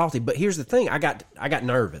flipping salty. But here's the thing. I got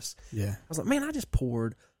nervous. Yeah. I was like, man, I just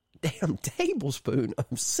poured a damn tablespoon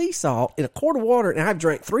of sea salt in a quart of water, and I've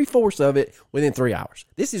drank 3/4 of it within 3 hours.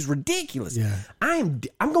 This is ridiculous. Yeah. I'm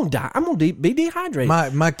going to die. I'm going to be dehydrated.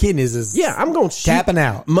 My kidneys is I'm going to tapping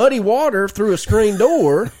out. muddy water through a screen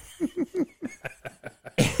door,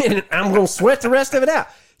 and I'm going to sweat the rest of it out.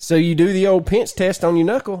 So you do the old pinch test on your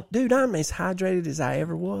knuckle. Dude, I'm as hydrated as I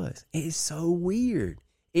ever was. It is so weird.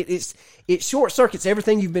 It short circuits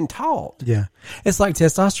everything you've been taught. Yeah. It's like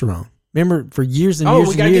testosterone. Remember, for years and Oh, years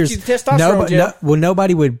we and gotta years, get you the testosterone, Jeff.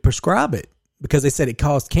 nobody would prescribe it because they said it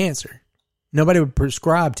caused cancer. Nobody would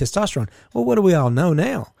prescribe testosterone. Well, what do we all know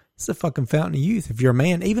now? It's a fucking fountain of youth. If you're a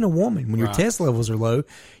man, even a woman, when your test levels are low,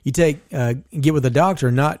 you get with a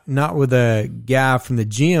doctor, not with a guy from the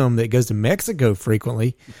gym that goes to Mexico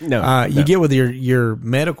frequently. No, you get with your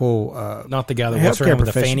medical. Not the guy that walks around with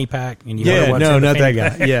a fanny pack. And you Yeah, no, not that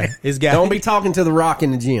guy. Yeah, his guy. Don't be talking to the Rock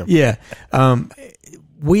in the gym. Yeah.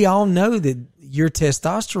 We all know that your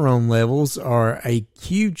testosterone levels are a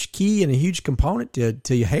huge key and a huge component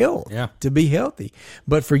to your health, to be healthy.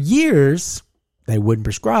 But for years, they wouldn't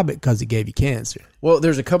prescribe it because it gave you cancer. Well,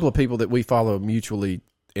 there's a couple of people that we follow mutually,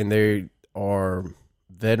 and they are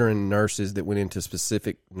veteran nurses that went into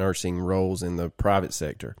specific nursing roles in the private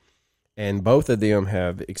sector. And both of them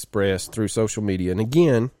have expressed through social media, and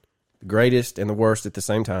again, the greatest and the worst at the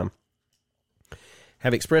same time,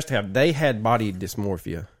 have expressed how they had body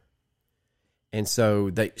dysmorphia. And so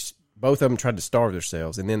both of them tried to starve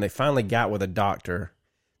themselves. And then they finally got with a doctor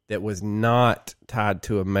that was not tied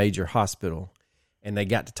to a major hospital. And they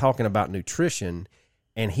got to talking about nutrition.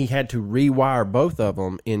 And he had to rewire both of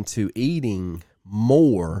them into eating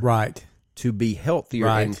more to be healthier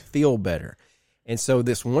and feel better. And so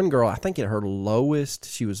this one girl, I think at her lowest,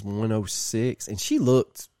 she was 106. And she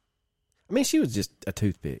looked, she was just a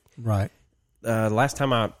toothpick. Right. Last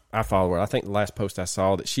time I followed her, I think the last post I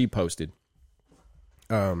saw that she posted,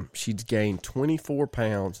 she'd gained 24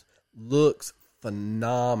 pounds, looks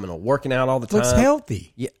phenomenal, working out all the time. Looks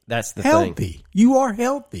healthy. Yeah, that's the thing. Healthy. You are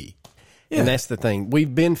healthy. Yeah. And that's the thing.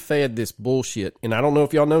 We've been fed this bullshit, and I don't know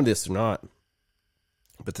if y'all know this or not,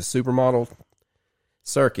 but the supermodel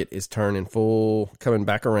circuit is coming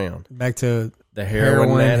back around. Back to the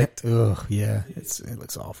heroin addict. Ugh, yeah, it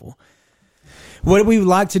looks awful. What we would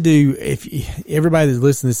like to do, if everybody that's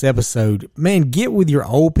listening to this episode, man, get with your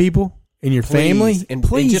old people and your family, and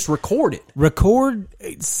please just record it.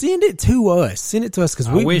 Send it to us. Because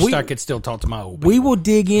I wish I could still talk to my old people. We will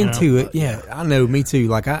dig into it. Yeah, I know, me too.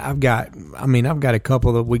 Like I've got a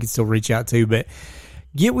couple that we can still reach out to, but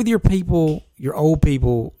get with your people, your old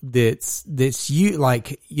people. That's you.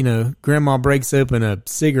 Like, grandma breaks open a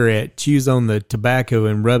cigarette, chews on the tobacco,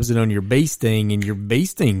 and rubs it on your bee sting, and your bee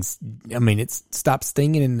stings. It stops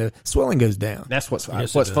stinging, and the swelling goes down. That's what's funny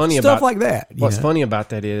stuff about like that. What's funny about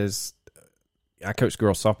that is, I coached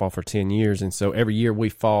girls softball for 10 years, and so every year we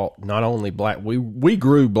fought not only we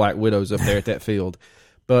grew black widows up there at that field,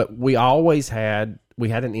 but we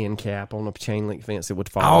had an end cap on a chain link fence that would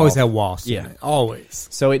fall off. I always had wasps. Yeah. In it. Always.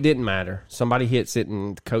 So it didn't matter. Somebody hits it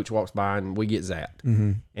and the coach walks by and we get zapped.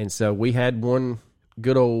 Mm-hmm. And so we had one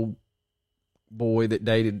good old boy that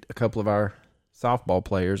dated a couple of our softball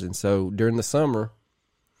players. And so during the summer,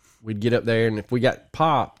 we'd get up there, and if we got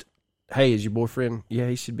popped, hey, is your boyfriend? Yeah,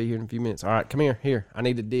 he should be here in a few minutes. All right, come here. Here, I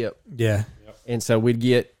need a dip. Yeah. And so we'd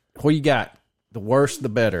get, what you got? The worse, the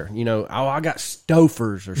better. I got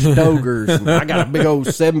Stofers or Stogers, and I got a big old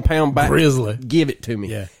 7-pound back. Grizzly. Give it to me.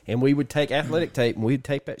 Yeah. And we would take athletic tape, and we'd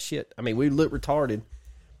tape that shit. We'd look retarded.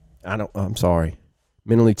 I'm sorry.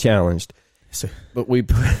 Mentally challenged. But we'd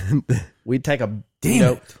take a,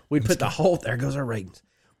 we'd put the whole, there goes our ratings.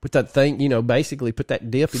 Put that thing, basically put that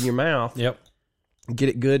dip in your mouth. Yep. Get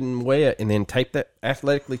it good and wet, and then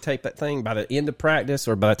athletically tape that thing. By the end of practice,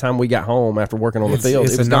 or by the time we got home after working on the field,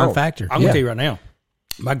 it's it was a gone. non-factor. I'm gonna tell you right now,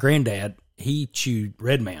 my granddad, he chewed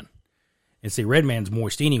Red Man, and see, Red Man's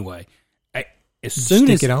moist anyway. As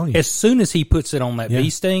soon as he puts it on that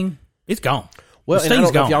bee sting, it's gone. Well, the and I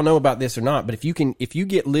sting's don't know gone. if y'all know about this or not, but if you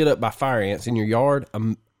get lit up by fire ants in your yard,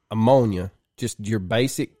 ammonia, just your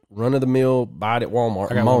basic run of the mill, buy it at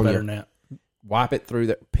Walmart. I got ammonia, one better than that. Wipe it through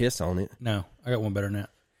that, piss on it. No, I got one better than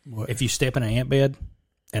that. What? If you step in an ant bed,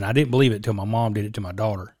 and I didn't believe it until my mom did it to my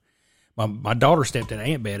daughter. My daughter stepped in an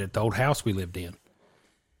ant bed at the old house we lived in.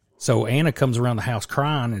 So Anna comes around the house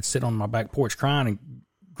crying and sitting on my back porch crying,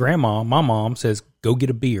 and my mom says, go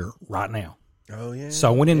get a beer right now. Oh, yeah.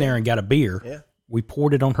 So I went in there and got a beer. Yeah. We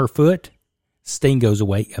poured it on her foot. Sting goes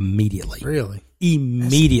away immediately. Really?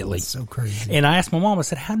 Immediately. That's so crazy. And I asked my mom, I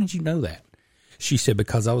said, how did you know that? She said,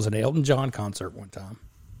 because I was at an Elton John concert one time,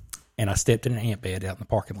 and I stepped in an ant bed out in the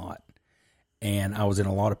parking lot, and I was in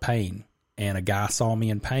a lot of pain. And a guy saw me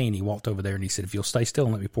in pain. He walked over there and he said, if you'll stay still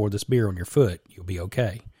and let me pour this beer on your foot, you'll be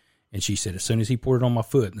okay. And she said, as soon as he poured it on my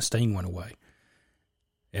foot, and the sting went away.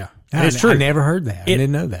 Yeah. And it's true. I never heard that. I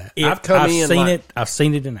didn't know that. I've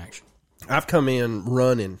seen it in action. I've come in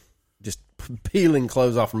running, just peeling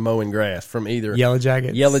clothes off and mowing grass from either Yellow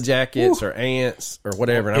Jackets or ants or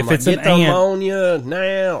whatever. And If I'm like, it's an get the ant- ammonia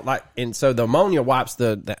now. Like, and so the ammonia wipes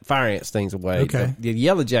the fire ant stings away. Okay. The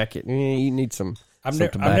Yellow Jacket, you need some. I've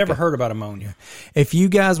some never heard about ammonia. If you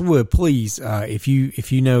guys would please, if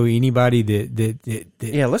you know anybody that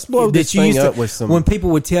Yeah, let's blow that this you thing used to- up with some. When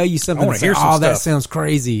people would tell you something, I wanna and say, hear some oh, that stuff." sounds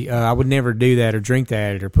crazy. I would never do that or drink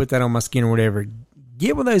that or put that on my skin or whatever.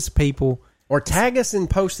 Get with those people. Or tag us in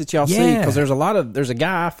posts that y'all see, Yeah. because there's a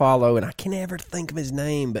guy I follow, and I can never think of his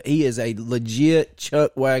name, but he is a legit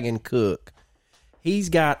chuck wagon cook. He's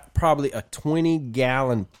got probably a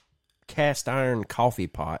 20-gallon cast iron coffee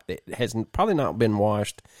pot that has probably not been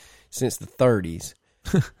washed since the 30s.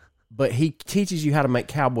 But he teaches you how to make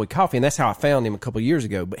cowboy coffee, and that's how I found him a couple of years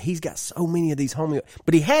ago. But he's got so many of these homemade,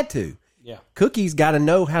 but he had to. Yeah. Cookie's got to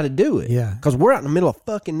know how to do it. Yeah. Because we're out in the middle of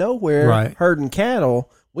fucking nowhere, Right. herding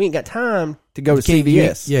cattle. We ain't got time to go to You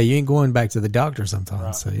CVS. ain't ain't going back to the doctor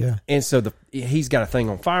sometimes. So yeah. And so he's got a thing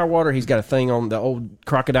on firewater. He's got a thing on the old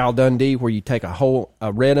Crocodile Dundee where you take a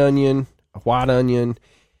red onion, a white onion,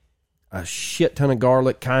 a shit ton of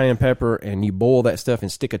garlic, cayenne pepper, and you boil that stuff and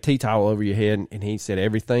stick a tea towel over your head. And he said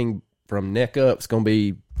everything from neck up is going to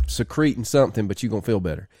be secreting something, but you're going to feel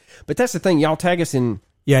better. But that's the thing. Y'all tag us in.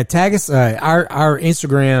 Yeah, tag us. Our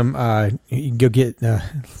Instagram. You can go get look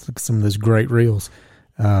at some of those great reels.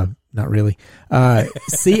 Not really.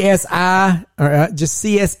 CSI or just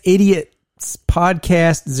CS Idiots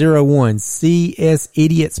Podcast 01. CS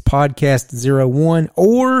Idiots Podcast 01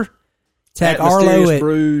 or tag At Arlo Mysterious at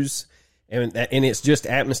Brews, and it's just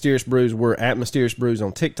at Mysterious Brews. We're at Mysterious Brews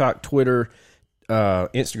on TikTok, Twitter,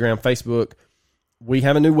 Instagram, Facebook. We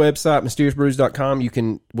have a new website,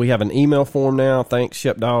 mysteriousbrews.com. We have an email form now. Thanks,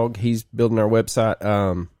 Shepdog. He's building our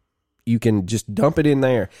website. You can just dump it in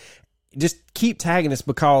there. Just keep tagging us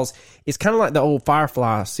because it's kind of like the old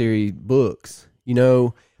Firefly series books,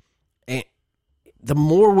 and the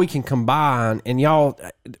more we can combine, and y'all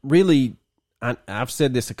really, I've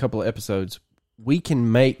said this a couple of episodes, we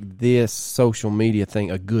can make this social media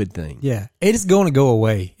thing a good thing. Yeah, it is going to go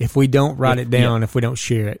away if we don't write it down. If we don't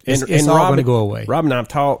share it, it's all going to go away. Rob and I've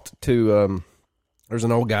talked to. There's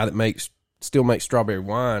an old guy that still makes strawberry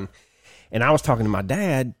wine, and I was talking to my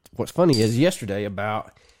dad. What's funny is yesterday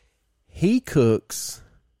about he cooks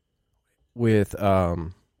with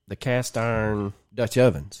the cast iron Dutch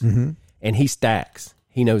ovens, and he stacks.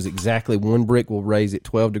 He knows exactly one brick will raise it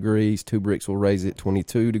 12 degrees, two bricks will raise it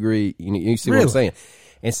 22 degrees. You see what I'm saying?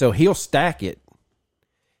 And so he'll stack it,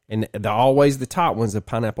 and always the top one's a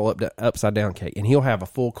pineapple upside down cake, and he'll have a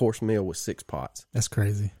full course meal with 6 pots. That's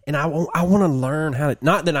crazy. And I want to learn how to.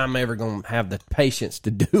 Not that I'm ever going to have the patience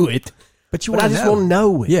to do it, But I just want to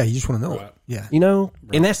know it. Yeah, you just want to know it. Yeah,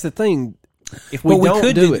 And that's the thing. If we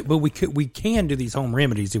don't do it, but we can do these home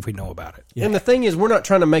remedies if we know about it. and the thing is, we're not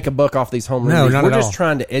trying to make a buck off these home remedies. not We're at just all.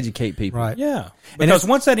 trying to educate people. right. Yeah, because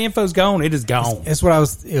once that info's gone, it is gone. That's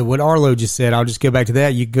what Arlo just said. I'll just go back to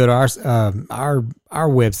that. You can go to our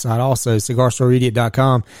website also,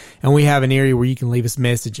 cigarstoreidiot.com, and we have an area where you can leave us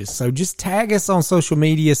messages. So just tag us on social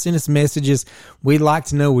media, send us messages. We'd like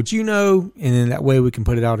to know what you know, and then that way we can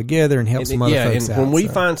put it all together and help some other folks and out. when we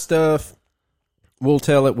find stuff, we'll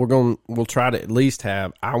tell it. We'll try to at least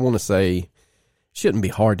have. I want to say, shouldn't be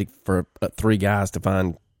hard for 3 guys to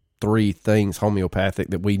find 3 things homeopathic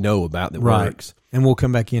that we know about that works. And we'll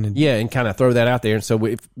come back in and And kind of throw that out there. And so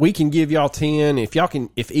if we can give y'all 10,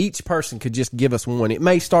 if each person could just give us 1, it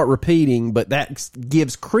may start repeating, but that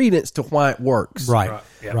gives credence to why it works. right.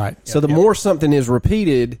 So the more something is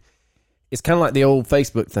repeated, it's kind of like the old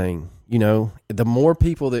Facebook thing. The more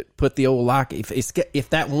people that put the old like, if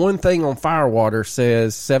that one thing on Firewater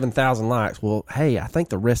says 7,000 likes, well, hey, I think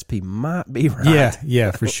the recipe might be right.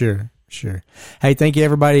 Yeah, for sure. Sure. Hey, thank you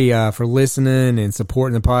everybody for listening and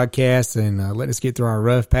supporting the podcast and letting us get through our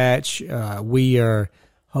rough patch. We are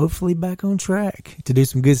hopefully back on track to do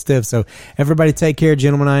some good stuff. So everybody take care,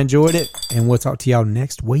 gentlemen. I enjoyed it, and we'll talk to y'all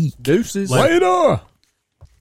next week. Deuces. Later.